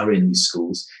kids are in these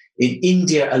schools. In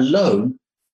India alone,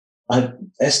 I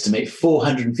estimate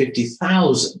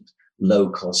 450,000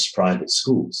 low-cost private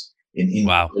schools in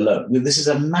India alone. This is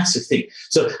a massive thing.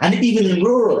 So, and even in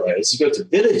rural areas, you go to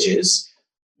villages,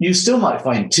 you still might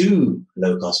find 2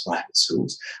 low-cost private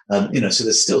schools. So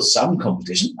there's still some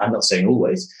competition. I'm not saying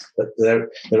always, but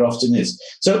there often is.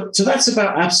 So that's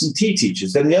about absentee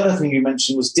teachers. Then the other thing you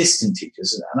mentioned was distant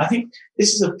teachers, and I think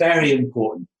this is a very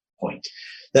important point.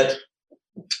 That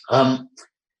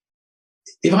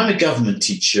if I'm a government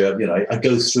teacher, I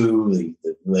go through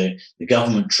the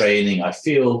government training. I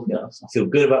feel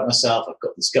good about myself. I've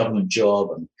got this government job.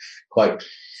 I'm quite,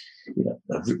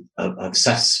 I've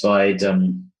satisfied,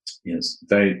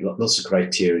 lots of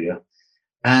criteria,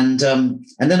 and then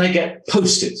I get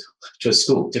posted to a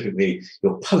school. Typically,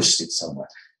 you're posted somewhere.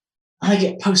 I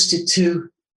get posted to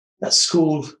that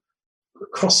school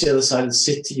across the other side of the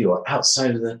city or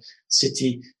outside of the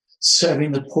city,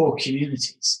 serving the poor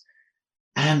communities.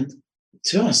 And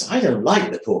to be honest, I don't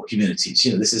like the poor communities.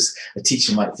 This is a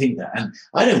teacher might think that, and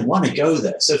I don't want to go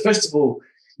there. So first of all,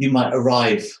 you might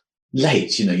arrive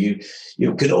late.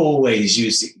 You can always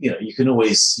use you can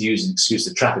always use an excuse.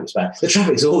 The traffic's bad. The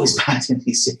traffic's always bad in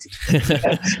these cities.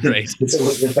 Right. It's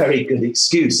always a very good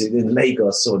excuse in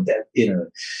Lagos or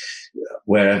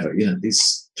wherever.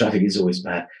 This traffic is always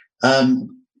bad.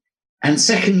 And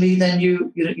secondly, then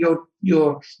you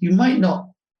might not.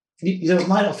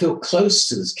 Might not feel close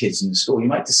to those kids in the school. You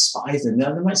might despise them. They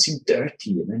might seem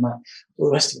dirty, and they might all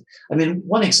the rest of it. I mean,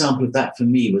 one example of that for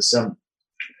me was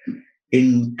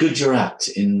in Gujarat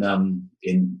in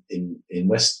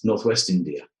northwest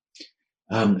India,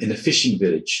 in a fishing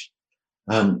village.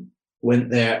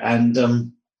 Went there and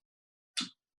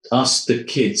asked the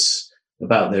kids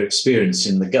about their experience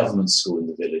in the government school in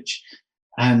the village.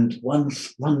 And one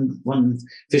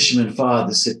fisherman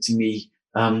father said to me,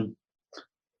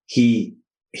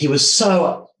 he was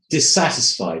so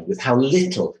dissatisfied with how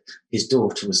little his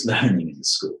daughter was learning in the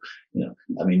school.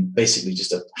 Basically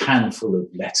just a handful of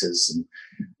letters,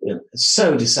 and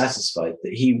so dissatisfied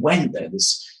that he went there.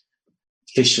 This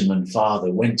fisherman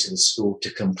father went to the school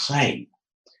to complain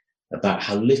about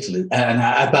how little,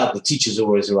 and about the teachers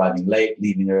always arriving late,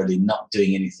 leaving early, not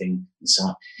doing anything, and so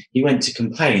on. He went to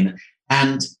complain,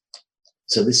 and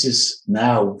so this is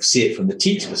now see it from the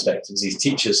teacher perspective. These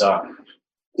teachers are,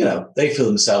 they feel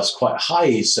themselves quite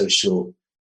high social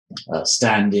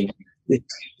standing. The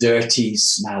dirty,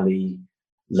 smelly,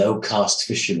 low-caste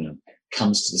fisherman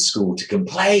comes to the school to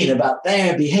complain about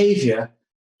their behaviour.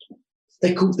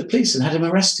 They called the police and had him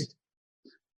arrested.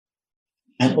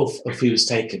 And off he was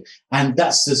taken. And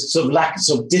that's the sort of lack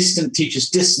of distant teachers,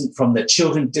 distant from their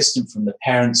children, distant from the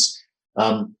parents.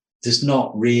 There's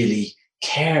not really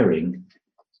caring.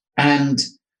 And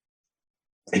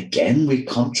again, we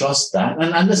contrast that.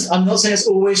 And I'm not saying it's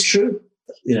always true,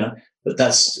 but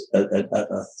that's a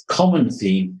common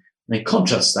theme. And they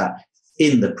contrast that.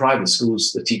 In the private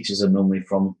schools, the teachers are normally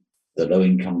from the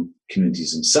low-income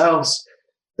communities themselves.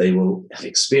 They will have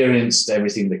experienced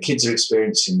everything the kids are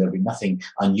experiencing. There'll be nothing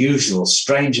unusual or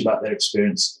strange about their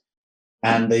experience.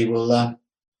 And they will,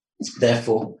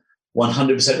 therefore,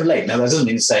 100% relate. Now, that doesn't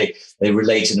mean to say they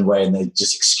relate in a way and they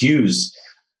just excuse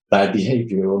bad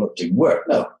behavior or not doing work.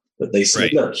 No, but they say,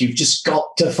 Look, you've just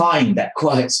got to find that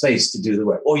quiet space to do the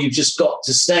work, or you've just got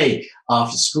to stay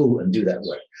after school and do that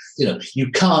work.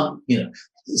 You can't,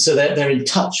 so they're in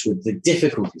touch with the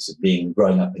difficulties of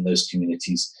growing up in those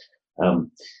communities,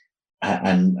 and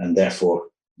therefore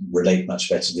relate much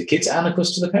better to the kids and, of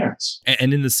course, to the parents.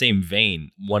 And in the same vein,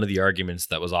 one of the arguments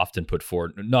that was often put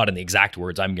forward, not in the exact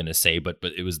words I'm going to say, but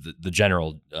it was the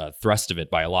general thrust of it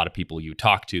by a lot of people you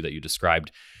talked to that you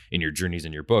described in your journeys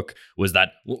in your book, was that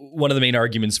one of the main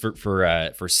arguments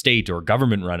for state or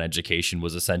government-run education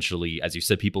was essentially, as you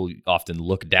said, people often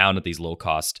look down at these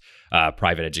low-cost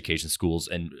private education schools,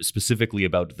 and specifically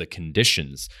about the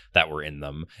conditions that were in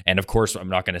them. And of course, I'm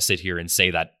not going to sit here and say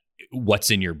that what's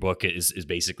in your book is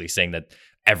basically saying that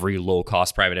every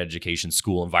low-cost private education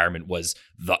school environment was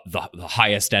the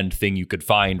highest end thing you could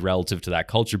find relative to that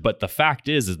culture. But the fact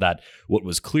is that what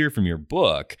was clear from your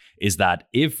book is that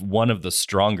if one of the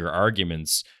stronger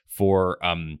arguments for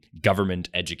government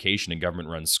education and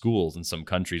government-run schools in some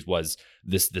countries was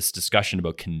this discussion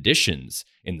about conditions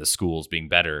in the schools being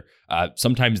better,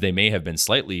 sometimes they may have been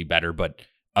slightly better, but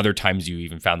other times you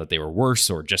even found that they were worse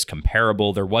or just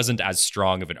comparable. There wasn't as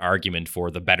strong of an argument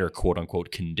for the better quote-unquote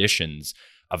conditions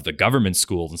of the government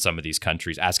schools in some of these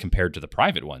countries as compared to the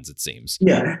private ones, it seems.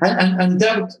 Yeah, and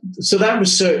that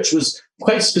research was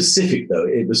quite specific, though.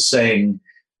 It was saying,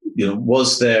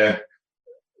 was there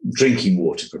drinking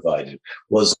water provided?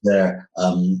 Was there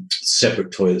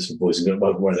separate toilets for boys and girls?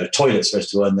 Well, were there toilets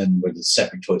first of all, and then were there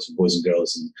separate toilets for boys and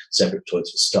girls and separate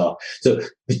toilets for staff? So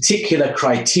particular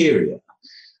criteria.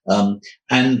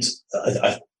 And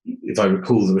if I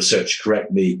recall the research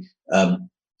correctly,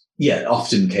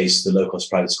 often in case the low-cost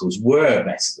private schools were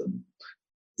better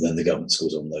than the government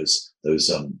schools on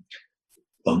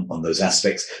those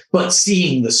aspects. But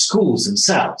seeing the schools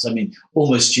themselves, I mean,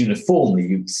 almost uniformly,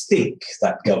 you'd think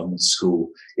that government school,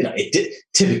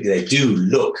 typically they do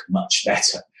look much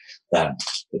better than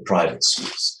the private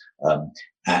schools.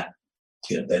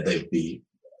 They'd be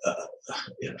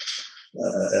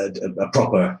a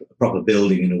proper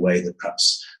building in a way that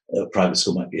perhaps a private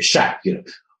school might be a shack.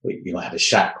 You might have a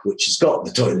shack which has got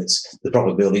the toilets. The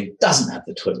proper building doesn't have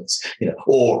the toilets,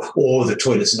 or the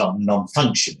toilets are not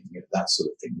non-functioning, that sort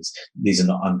of thing. These are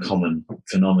not uncommon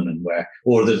phenomenon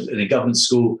in a government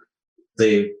school,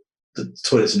 the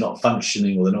toilets are not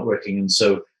functioning or they're not working, and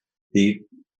so the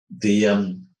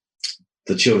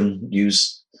children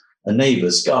use a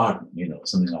neighbour's garden,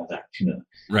 something like that,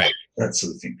 right, that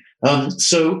sort of thing.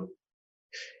 So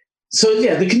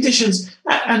the conditions,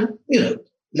 and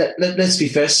let's be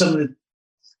fair. Some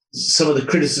of the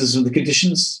criticism of the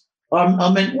conditions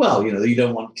are meant well. You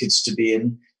don't want kids to be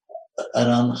in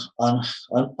a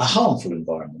harmful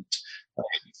environment,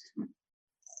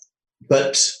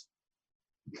 but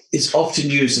it's often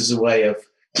used as a way of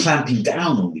clamping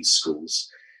down on these schools,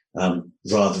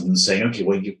 rather than saying, okay,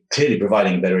 well, you're clearly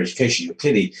providing a better education. You're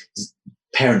clearly,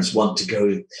 parents want to go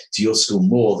to your school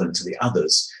more than to the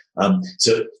others.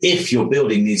 So if your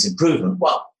building needs improvement,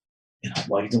 well,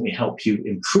 why don't we help you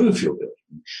improve your building?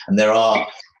 And there are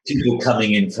people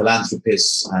coming in,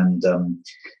 philanthropists and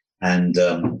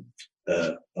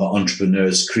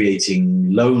entrepreneurs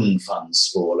creating loan funds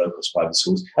for low-cost private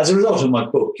schools. As a result of my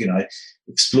book, I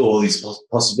explore these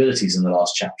possibilities in the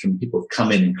last chapter, and people have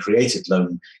come in and created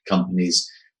loan companies,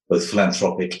 both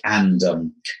philanthropic and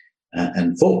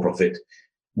for-profit,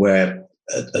 where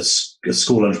a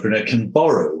school entrepreneur can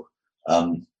borrow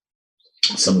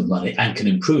some of the money and can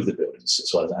improve the buildings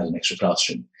as well as add an extra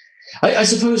classroom. I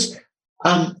suppose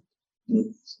my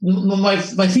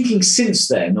thinking since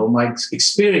then, or my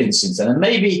experience since then, and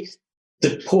maybe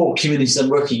the poor communities I'm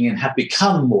working in have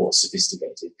become more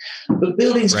sophisticated, but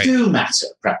buildings do matter,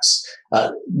 perhaps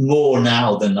more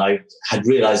now than I had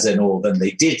realized then or than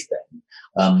they did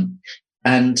then.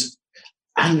 And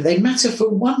they matter for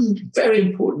one very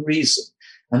important reason,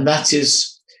 and that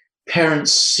is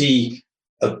parents see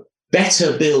a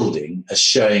better building as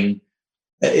showing,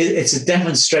 it's a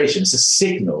demonstration, it's a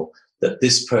signal that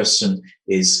this person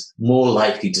is more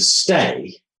likely to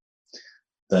stay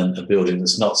than a building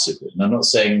that's not so good. And I'm not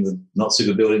saying the not so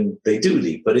good building, they do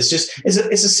leave, but it's a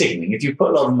signaling. If you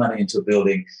put a lot of money into a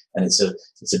building and it's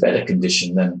a better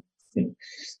condition, then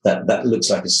that looks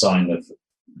like a sign of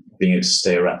being able to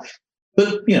stay around.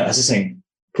 But as I say,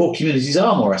 poor communities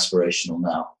are more aspirational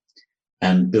now,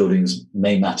 and buildings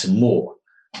may matter more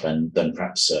than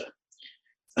perhaps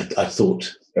I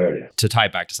thought earlier. To tie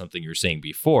back to something you were saying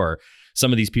before,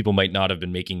 some of these people might not have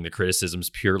been making the criticisms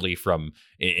purely from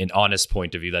an honest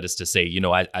point of view. That is to say,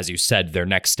 as you said, their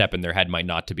next step in their head might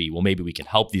not to be, well, maybe we can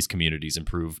help these communities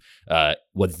improve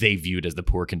what they viewed as the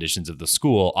poor conditions of the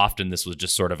school. Often this was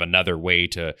just sort of another way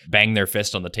to bang their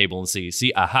fist on the table and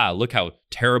see, aha, look how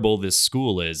terrible this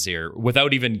school is here,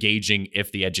 without even gauging if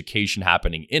the education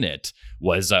happening in it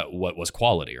was what was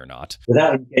quality or not.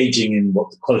 Without engaging in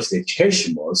what the quality of the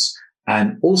education was,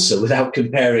 and also without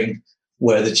comparing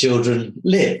where the children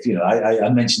live. I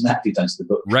mentioned that a few times in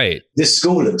the book. Right. This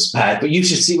school looks bad, but you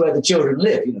should see where the children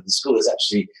live. The school is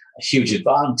actually a huge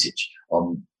advantage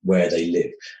on where they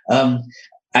live.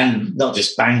 And not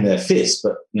just bang their fist,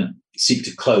 but seek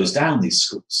to close down these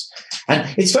schools. And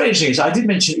it's very interesting. So I did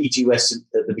mention E.G. West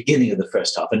at the beginning of the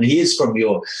first half, and he is from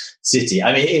your city.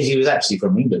 I mean, he was actually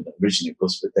from England originally, of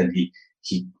course, but then he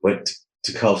went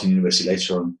to Carleton University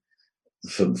later on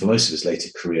for most of his later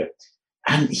career.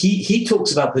 And he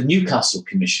talks about the Newcastle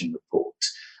Commission report.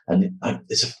 And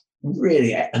it's a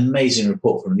really amazing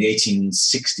report from the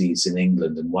 1860s in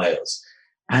England and Wales.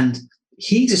 And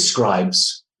he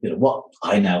describes what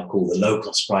I now call the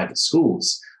low-cost private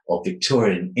schools of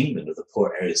Victorian England, of the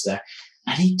poor areas there.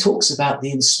 And he talks about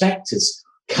the inspectors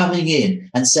coming in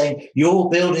and saying,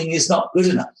 your building is not good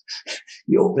enough.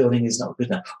 Your building is not good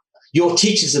enough. Your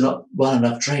teachers are not well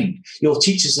enough trained. Your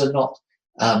teachers are not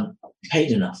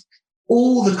paid enough.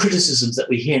 All the criticisms that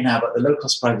we hear now about the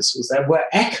low-cost private schools there were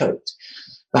echoed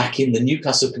back in the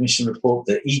Newcastle Commission report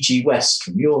that E.G. West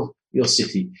from your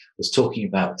city was talking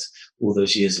about all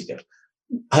those years ago.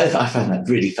 I find that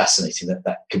really fascinating,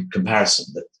 that comparison,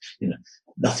 that,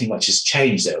 nothing much has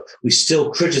changed there. We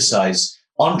still criticize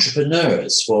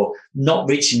entrepreneurs for not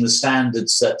reaching the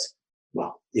standards that,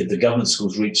 well, if the government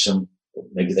schools reach them, or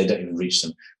maybe they don't even reach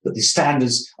them, but the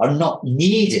standards are not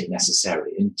needed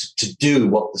necessarily to do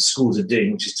what the schools are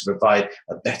doing, which is to provide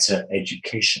a better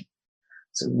education.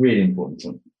 It's a really important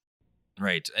point.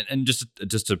 Right. And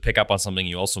just to pick up on something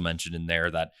you also mentioned in there,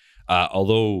 that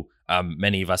although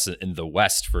many of us in the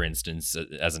West, for instance,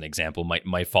 as an example,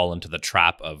 might fall into the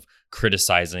trap of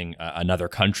criticizing another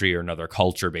country or another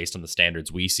culture based on the standards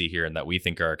we see here and that we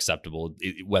think are acceptable,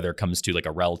 whether it comes to like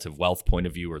a relative wealth point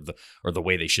of view or the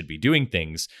way they should be doing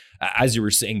things. As you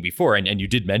were saying before, and you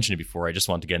did mention it before, I just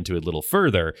want to get into it a little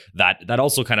further, that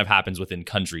also kind of happens within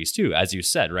countries too, as you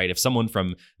said, right? If someone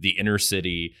from the inner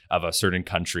city of a certain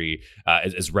country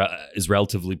is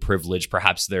relatively privileged,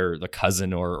 perhaps they're the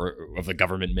cousin or of the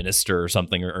government minister or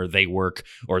something, or they work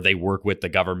with the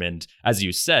government, as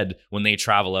you said, when they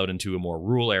travel out into a more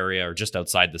rural area or just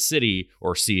outside the city,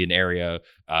 or see an area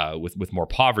with more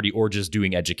poverty, or just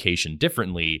doing education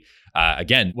differently,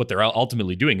 again, what they're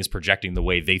ultimately doing is projecting the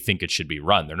way they think it should be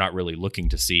run. They're not really looking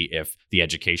to see if the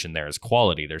education there is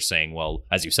quality. They're saying, well,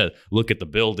 as you said, look at the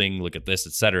building, look at this,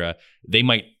 etc. They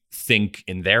might think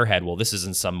in their head, well, this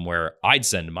isn't somewhere I'd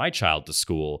send my child to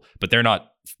school, but they're not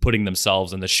putting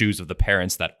themselves in the shoes of the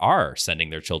parents that are sending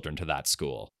their children to that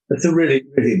school. That's a really,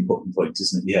 really important point,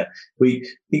 isn't it? Yeah,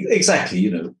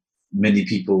 exactly. Many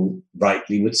people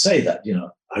rightly would say that,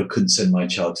 I couldn't send my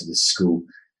child to this school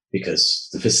because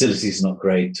the facility is not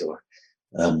great, or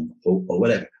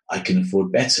whatever. I can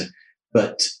afford better.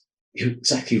 But you're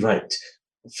exactly right.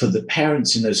 For the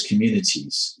parents in those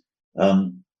communities,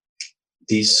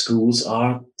 these schools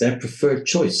are their preferred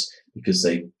choice because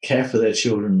they care for their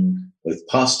children both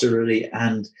pastorally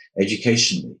and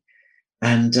educationally.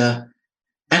 And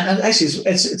actually,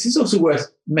 it's also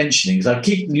worth mentioning, because I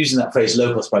keep using that phrase,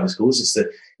 low-cost private schools.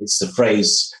 It's the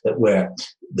phrase that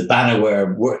the banner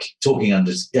we're talking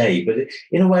under today. But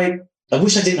in a way, I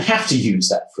wish I didn't have to use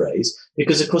that phrase,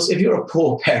 because, of course, if you're a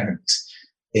poor parent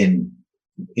in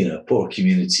a poor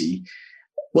community,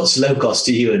 what's low cost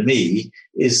to you and me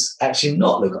is actually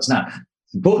not low cost. Now,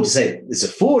 it's important to say it's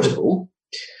affordable,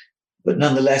 but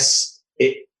nonetheless,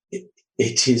 it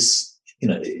is.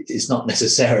 It's not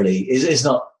necessarily. It's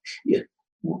not.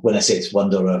 When I say it's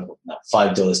 $1, $5,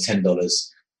 $10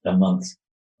 a month,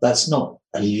 that's not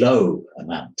a low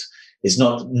amount. It's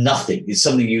not nothing. It's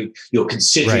something you're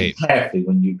considering carefully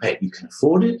when you pay. You can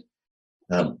afford it,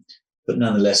 but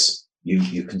nonetheless,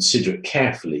 you consider it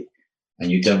carefully,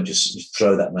 and you don't just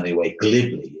throw that money away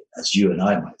glibly, as you and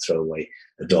I might throw away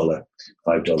 $1,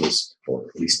 $5, or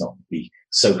at least not be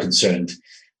so concerned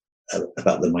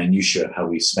about the minutiae of how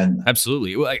we spend that.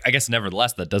 Absolutely. Well, I guess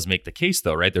nevertheless, that does make the case,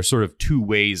 though, right? There's sort of two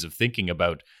ways of thinking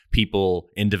about people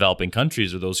in developing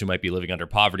countries, or those who might be living under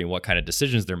poverty, and what kind of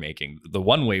decisions they're making. The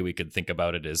one way we could think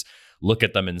about it is look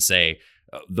at them and say,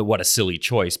 what a silly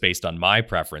choice based on my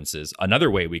preferences. Another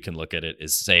way we can look at it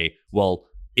is say, well,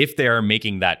 if they are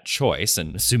making that choice,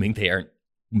 and assuming they aren't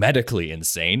medically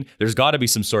insane, there's got to be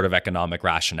some sort of economic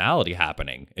rationality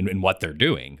happening in what they're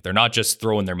doing. They're not just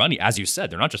throwing their money, as you said,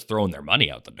 they're not just throwing their money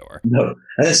out the door. No,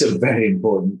 and that's a very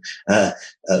important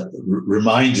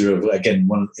reminder of, again,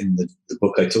 one in the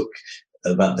book I took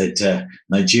about that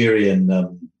Nigerian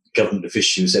government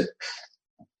official who said,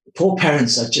 poor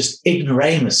parents are just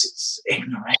ignoramuses.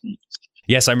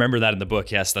 Yes, I remember that in the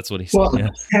book. Yes, that's what he said. Well, a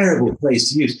terrible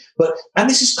phrase to use. And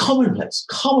this is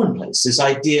commonplace, this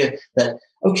idea that,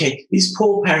 okay, these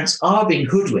poor parents are being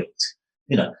hoodwinked,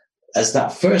 as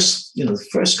that first, the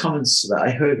first comments that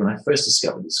I heard when I first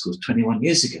discovered this schools 21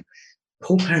 years ago.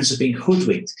 Poor parents are being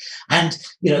hoodwinked. And,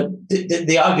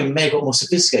 the argument may have got more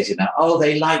sophisticated now. Oh,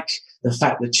 they like the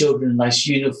fact that children in nice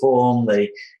uniform,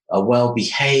 they are well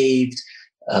behaved,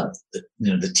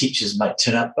 the teachers might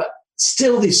turn up, but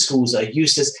still these schools are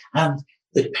useless, and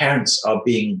the parents are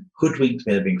being hoodwinked,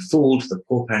 they're being fooled, the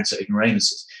poor parents are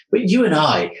ignoramuses. But you and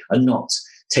I are not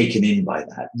taken in by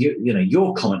that.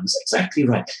 Your comment was exactly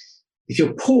right. If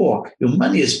you're poor, your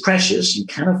money is precious, you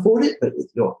can afford it, but if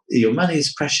your money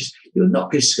is precious, you're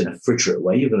not just going to fritter it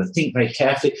away. You're going to think very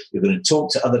carefully. You're going to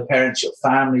talk to other parents, your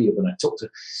family, you're going to talk to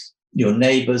your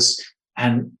neighbors,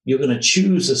 and you're going to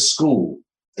choose a school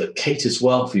that caters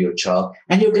well for your child,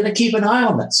 and you're going to keep an eye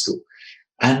on that school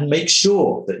and make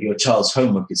sure that your child's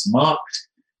homework is marked,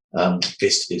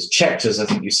 is checked, as I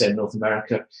think you said in North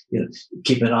America.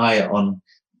 Keep an eye on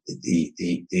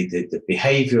the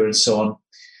behavior and so on.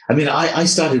 I mean, I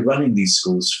started running these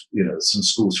schools, some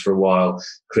schools for a while,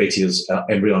 creating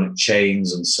embryonic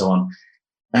chains and so on.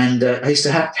 And I used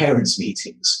to have parents'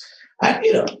 meetings. And,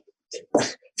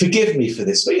 forgive me for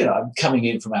this, but, I'm coming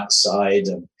in from outside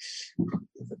and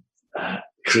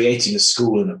creating a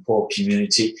school in a poor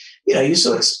community. You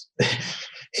sort of,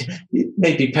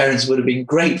 maybe parents would have been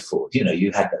grateful.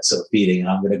 You had that sort of feeling, and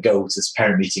I'm going to go to this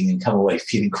parent meeting and come away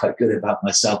feeling quite good about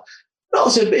myself. But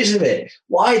also a bit of it.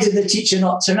 Why did the teacher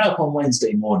not turn up on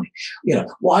Wednesday morning?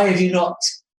 Why have you not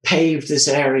paved this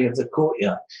area of the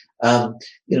courtyard?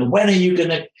 When are you going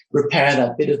to repair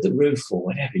that bit of the roof or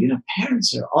whatever?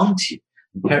 Parents are onto you.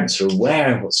 Parents are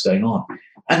aware of what's going on.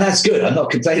 And that's good. I'm not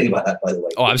complaining about that, by the way.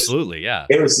 Oh, absolutely. Yeah.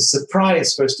 It was a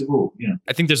surprise, first of all.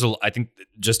 I think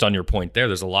just on your point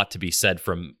there's a lot to be said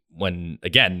from when,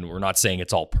 again, we're not saying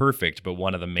it's all perfect, but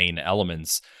one of the main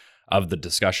elements of the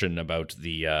discussion about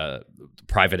the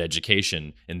private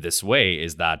education in this way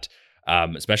is that,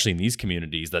 especially in these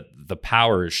communities, that the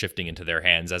power is shifting into their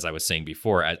hands, as I was saying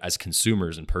before, as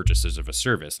consumers and purchasers of a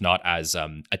service, not as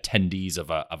attendees of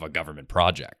a government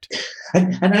project.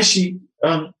 And actually,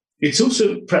 it's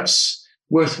also perhaps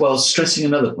worthwhile stressing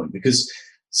another point, because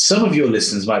some of your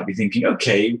listeners might be thinking,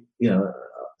 okay,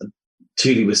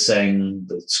 Tooley was saying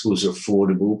that schools are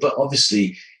affordable, but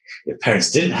obviously if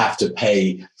parents didn't have to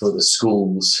pay for the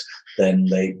schools, then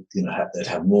they'd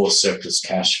have more surplus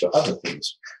cash for other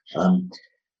things.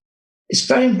 It's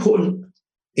very important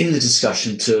in the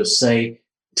discussion to say,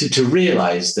 to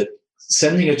realize that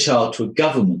sending a child to a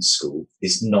government school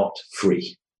is not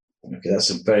free. Okay, that's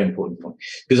a very important point,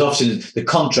 because often the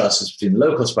contrast is between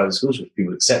low-cost private schools, which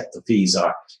people accept the fees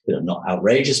are not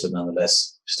outrageous, but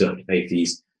nonetheless still have to pay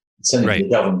fees, and sending to the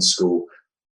government school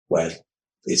where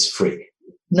it's free.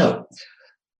 No,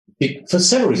 for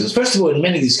several reasons. First of all, in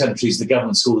many of these countries, the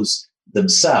government schools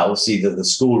themselves, either the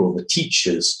school or the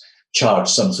teachers, charge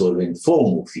some sort of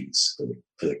informal fees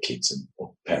for the kids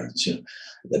or parents.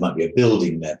 There might be a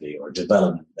building levy or a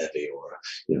development levy or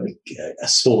a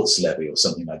sports levy or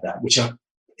something like that, which are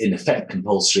in effect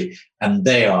compulsory, and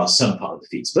they are some part of the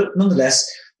fees. But nonetheless,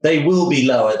 they will be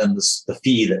lower than the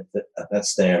fee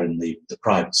that's there in the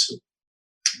private school.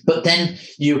 But then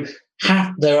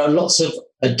there are lots of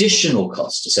additional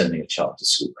costs to sending a child to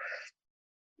school.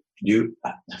 You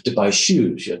have to buy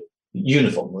shoes,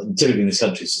 uniform. Typically in these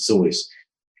countries, it's always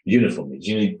uniform.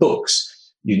 You need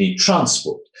books, you need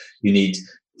transport, you need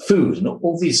food, and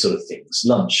all these sort of things,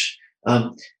 lunch.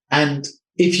 And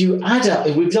if you add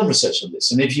up, we've done research on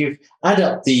this, and if you add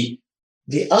up the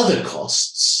other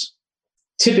costs,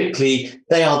 typically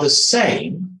they are the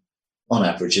same on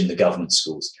average in the government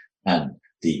schools and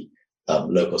the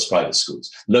low-cost private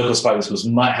schools. Low-cost private schools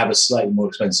might have a slightly more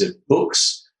expensive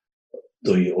books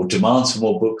or demands for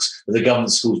more books, but the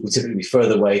government schools will typically be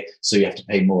further away, so you have to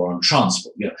pay more on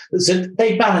transport. So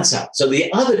they balance out. So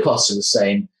the other costs are the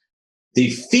same.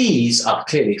 The fees are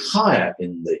clearly higher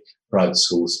in the private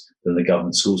schools than the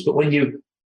government schools. But when you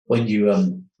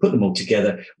put them all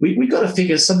together, we've got to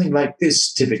figure something like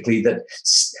this typically, that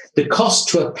the cost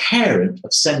to a parent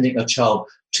of sending a child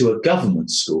to a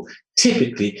government school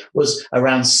typically was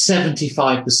around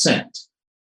 75%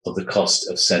 of the cost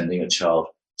of sending a child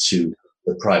to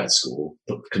the private school.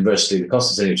 But conversely, the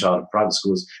cost of sending a child to a private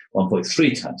school is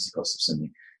 1.3 times the cost of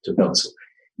sending to a government school.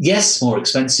 Yes, more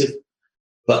expensive,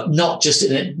 but not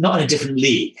in a different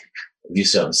league. If you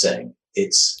see what I'm saying,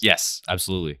 yes,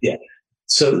 absolutely. Yeah.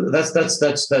 So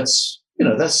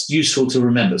that's useful to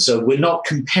remember. So we're not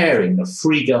comparing a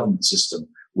free government system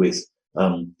with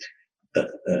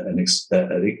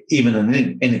even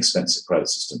an inexpensive private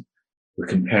system. We're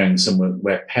comparing somewhere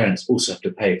where parents also have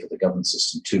to pay for the government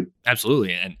system too.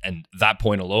 Absolutely. And that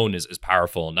point alone is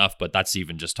powerful enough, but that's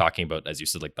even just talking about, as you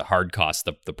said, like the hard cost,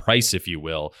 the price, if you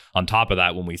will. On top of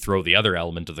that, when we throw the other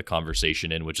element of the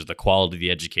conversation in, which is the quality of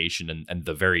the education and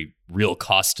the very real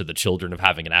cost to the children of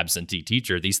having an absentee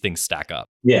teacher, these things stack up.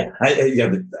 Yeah.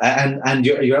 And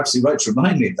you're absolutely right to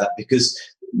remind me of that, because,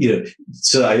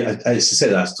 so as I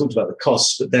said, I've talked about the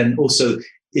costs, but then also,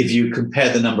 if you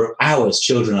compare the number of hours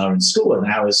children are in school, and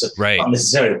hours are not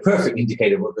necessarily a perfect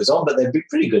indicator of what goes on, but they'd be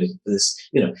pretty good for this.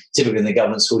 Typically in the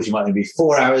government schools, you might only be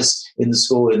 4 hours in the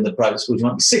school. In the private schools, you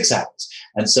might be 6 hours.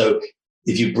 And so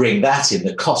if you bring that in,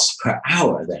 the cost per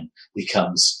hour then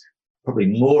becomes probably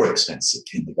more expensive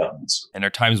in the government school. And our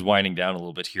time's winding down a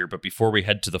little bit here, but before we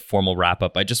head to the formal wrap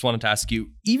up, I just wanted to ask you,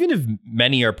 even if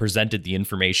many are presented the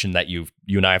information that you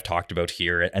and I have talked about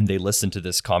here, and they listen to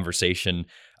this conversation,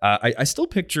 I still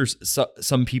picture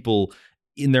some people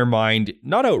in their mind,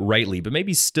 not outrightly, but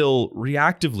maybe still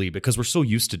reactively, because we're so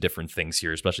used to different things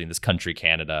here, especially in this country,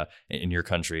 Canada, in your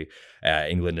country,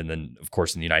 England, and then, of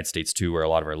course, in the United States too, where a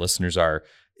lot of our listeners are.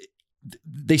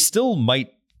 They still might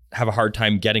have a hard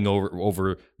time getting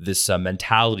over this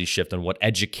mentality shift on what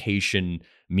education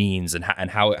means and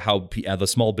how the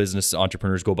small business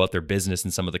entrepreneurs go about their business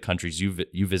in some of the countries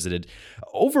you visited.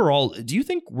 Overall, do you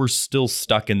think we're still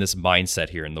stuck in this mindset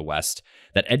here in the West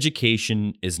that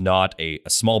education is not a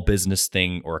small business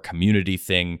thing or a community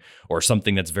thing or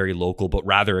something that's very local, but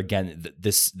rather, again,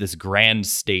 this grand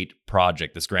state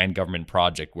project, this grand government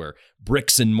project where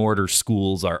bricks and mortar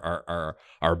schools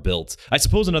are built? I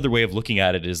suppose another way of looking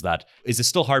at it is it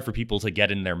still hard for people to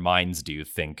get in their minds, do you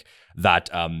think, that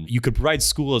you could provide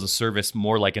school as a service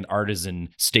more like an artisan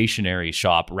stationery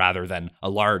shop rather than a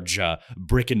large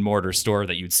brick and mortar store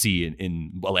that you'd see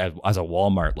as a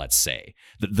Walmart, let's say?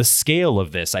 The scale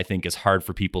of this, I think, is hard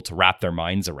for people to wrap their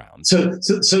minds around. So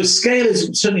scale is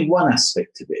certainly one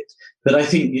aspect of it. But I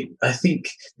think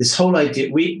this whole idea,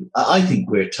 I think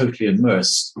we're totally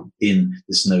immersed in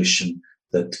this notion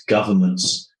that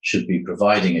governments should be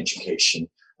providing education.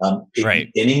 Right.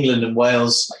 In England and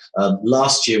Wales,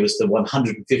 last year was the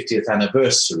 150th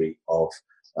anniversary of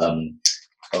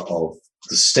the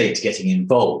state getting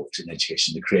involved in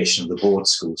education, the creation of the board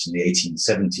schools in the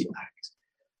 1870 Act.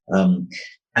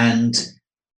 And,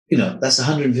 that's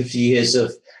 150 years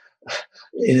of,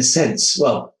 in a sense,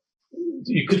 well,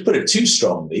 you could put it too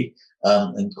strongly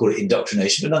and call it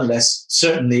indoctrination, but nonetheless,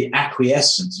 certainly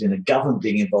acquiescence in a government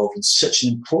being involved in such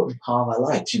an important part of our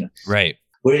lives. Right.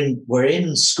 We're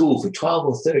in school for 12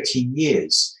 or 13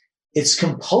 years. It's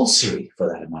compulsory for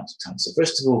that amount of time. So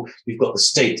first of all, you've got the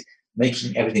state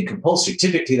making everything compulsory.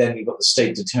 Typically, then you've got the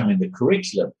state determining the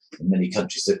curriculum in many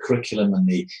countries, the curriculum and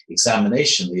the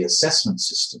examination, the assessment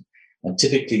system. And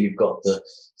typically, you've got the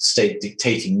state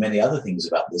dictating many other things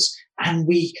about this. And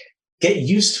we get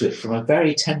used to it from a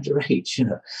very tender age,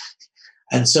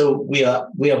 And so we are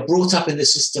brought up in the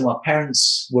system. Our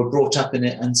parents were brought up in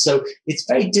it. And so it's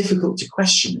very difficult to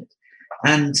question it.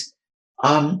 And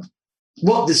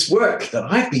what this work that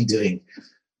I've been doing,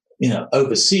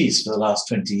 overseas for the last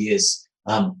 20 years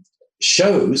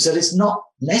shows that it's not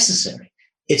necessary.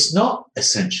 It's not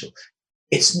essential.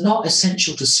 It's not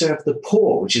essential to serve the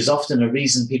poor, which is often a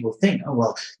reason people think, oh,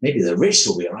 well, maybe the rich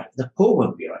will be all right, the poor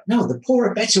won't be all right. No, the poor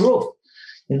are better off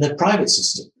in the private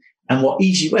system. And what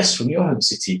E.G. West from your home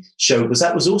city showed was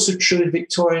that was also true in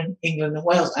Victorian England and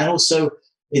Wales, and also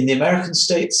in the American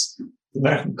states, the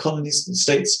American colonies and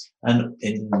states, and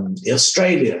in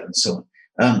Australia and so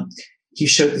on. He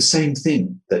showed the same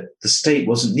thing, that the state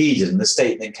wasn't needed, and the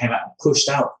state then came out and pushed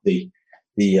out the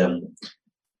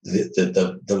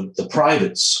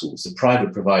private schools, the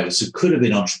private providers who could have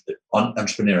been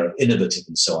entrepreneurial, innovative,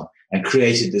 and so on, and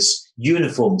created this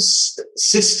uniform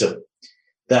system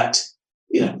that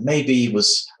maybe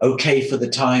was okay for the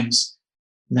times.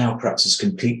 Now perhaps is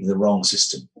completely the wrong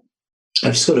system.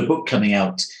 I've just got a book coming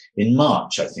out in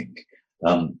March, I think.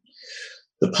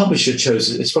 The publisher chose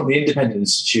it's from the Independent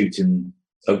Institute in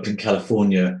Oakland,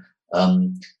 California.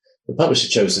 The publisher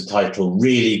chose the title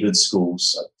 "Really Good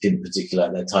Schools." I didn't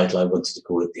particularly like that title. I wanted to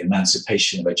call it "The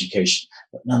Emancipation of Education,"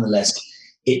 but nonetheless,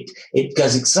 it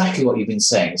does exactly what you've been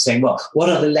saying. It's saying, well, what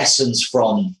are the lessons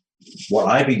from what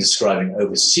I've been describing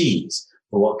overseas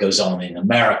for what goes on in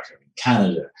America, in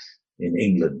Canada, in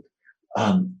England?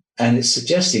 And it's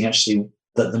suggesting actually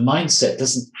that the mindset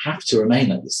doesn't have to remain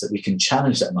like this, that we can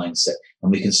challenge that mindset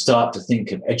and we can start to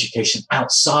think of education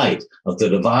outside of the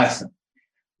Leviathan.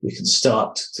 We can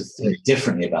start to think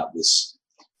differently about this.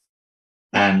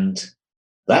 And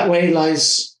that way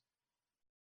lies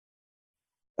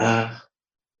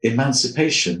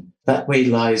emancipation. That way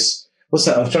lies, what's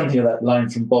that? I was trying to think of that line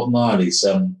from Bob Marley's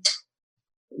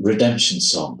redemption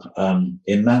song.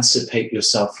 Emancipate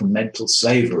yourself from mental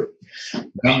slavery.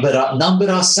 None but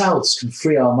ourselves can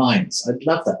free our minds. I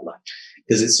love that line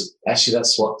because it's actually,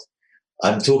 that's what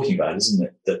I'm talking about, isn't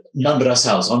it? That none but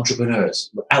ourselves, entrepreneurs,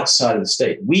 outside of the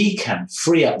state, we can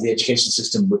free up the education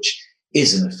system, which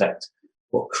is in effect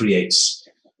what creates,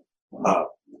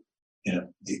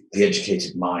 the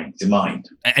educated mind, the mind.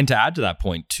 And to add to that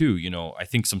point too, I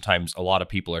think sometimes a lot of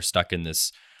people are stuck in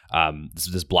this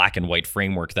black and white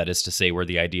framework, that is to say, where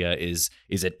the idea is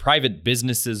it private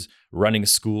businesses running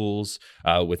schools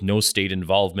with no state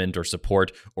involvement or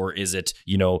support, or is it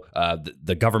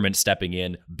the government stepping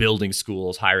in, building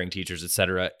schools, hiring teachers,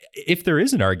 etc.? If there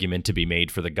is an argument to be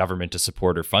made for the government to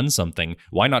support or fund something,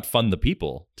 why not fund the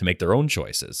people to make their own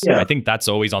choices? Yeah. I think that's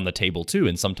always on the table too,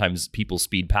 and sometimes people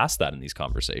speed past that in these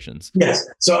conversations. Yes,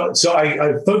 so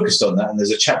I focused on that, and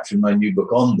there's a chapter in my new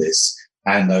book on this.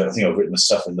 And I think I've written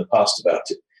stuff in the past about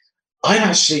it. I'm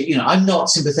actually, I'm not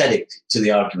sympathetic to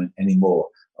the argument anymore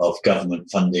of government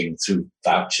funding through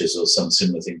vouchers or some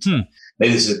similar things.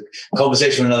 maybe this is a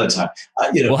conversation for another time.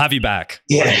 We'll have you back.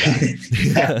 Yeah.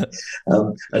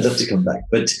 I'd love to come back.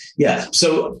 But yeah,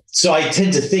 so I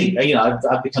tend to think,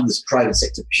 I've become this private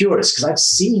sector purist because I've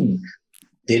seen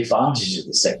the advantages of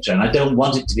the sector, and I don't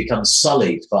want it to become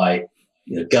sullied by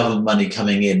government money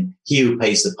coming in. He who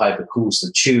pays the piper calls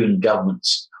the tune.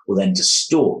 Governments will then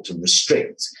distort and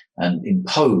restrict and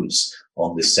impose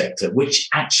on this sector, which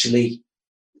actually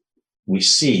we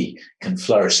see can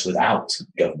flourish without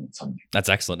government funding. That's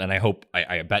excellent. And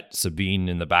I bet Sabine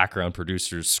in the background,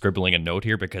 producer's scribbling a note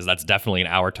here, because that's definitely an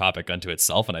hour topic unto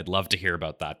itself. And I'd love to hear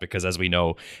about that, because as we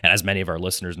know, and as many of our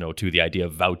listeners know too, the idea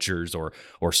of vouchers or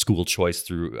school choice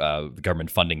through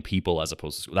government funding people as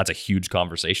opposed to school, that's a huge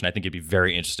conversation. I think it'd be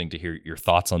very interesting to hear your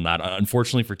thoughts on that.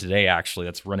 Unfortunately for today, actually,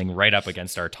 that's running right up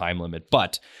against our time limit,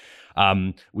 but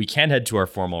we can head to our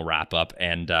formal wrap up.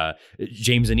 And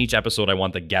James, in each episode, I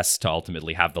want the guests to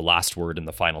ultimately have the last word and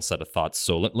the final set of thoughts.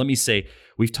 So let me say,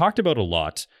 we've talked about a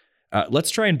lot. Let's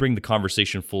try and bring the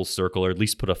conversation full circle, or at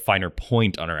least put a finer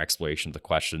point on our exploration of the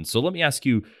question. So let me ask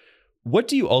you, what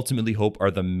do you ultimately hope are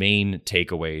the main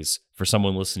takeaways for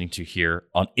someone listening to here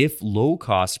on if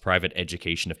low-cost private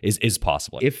education is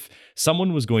possible? If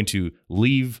someone was going to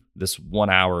leave this 1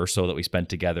 hour or so that we spent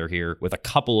together here with a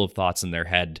couple of thoughts in their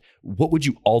head, what would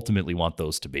you ultimately want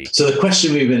those to be? So the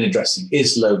question we've been addressing,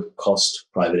 is low-cost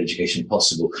private education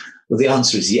possible? Well, the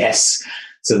answer is yes.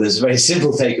 So there's a very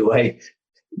simple takeaway.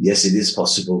 Yes, it is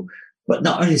possible. But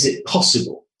not only is it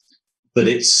possible, but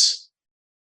it's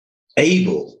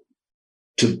able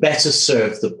to better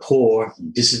serve the poor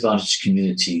and disadvantaged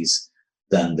communities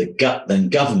than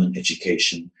government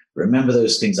education. Remember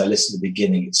those things I listed at the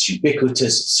beginning. It's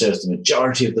ubiquitous. It serves the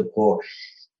majority of the poor.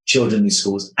 Children in these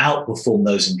schools outperform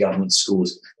those in government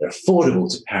schools. They're affordable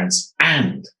to parents,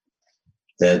 and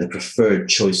they're the preferred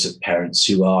choice of parents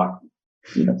who are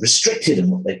restricted in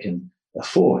what they can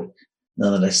afford.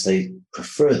 Nonetheless, they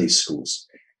prefer these schools.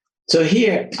 So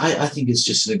here, I think it's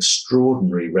just an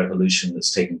extraordinary revolution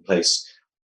that's taken place.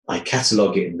 I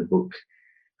catalogue it in the book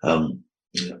a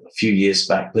few years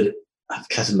back, but I've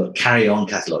carry on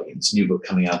cataloguing. This new book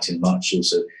coming out in March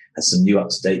also has some new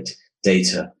up-to-date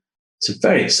data. It's a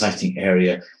very exciting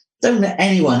area. Don't let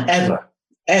anyone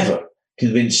ever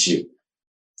convince you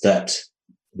that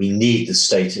we need the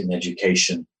state in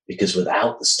education, because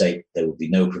without the state, there will be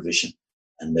no provision,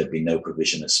 and there'll be no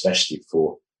provision, especially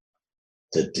for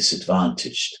the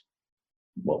disadvantaged.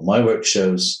 What my work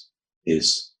shows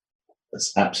is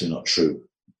that's absolutely not true.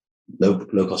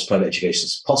 Low-cost private education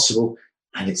is possible,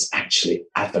 and it's actually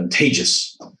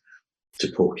advantageous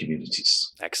to poor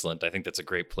communities. Excellent. I think that's a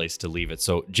great place to leave it.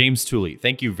 So, James Tooley,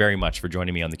 thank you very much for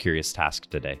joining me on The Curious Task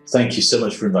today. Thank you so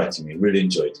much for inviting me. Really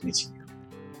enjoyed meeting you.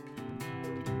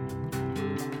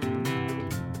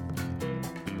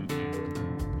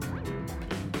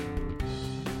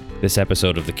 This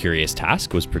episode of The Curious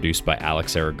Task was produced by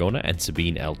Alex Aragona and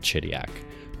Sabine L. Chidiak.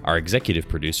 Our executive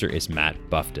producer is Matt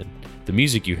Buffton. The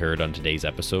music you heard on today's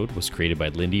episode was created by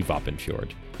Lindy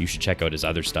Voppenfjord. You should check out his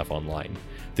other stuff online.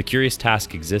 The Curious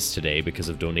Task exists today because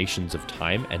of donations of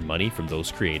time and money from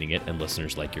those creating it and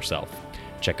listeners like yourself.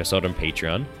 Check us out on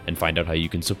Patreon and find out how you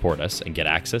can support us and get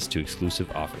access to exclusive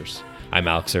offers. I'm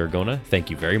Alex Aragona. Thank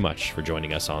you very much for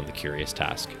joining us on The Curious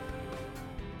Task.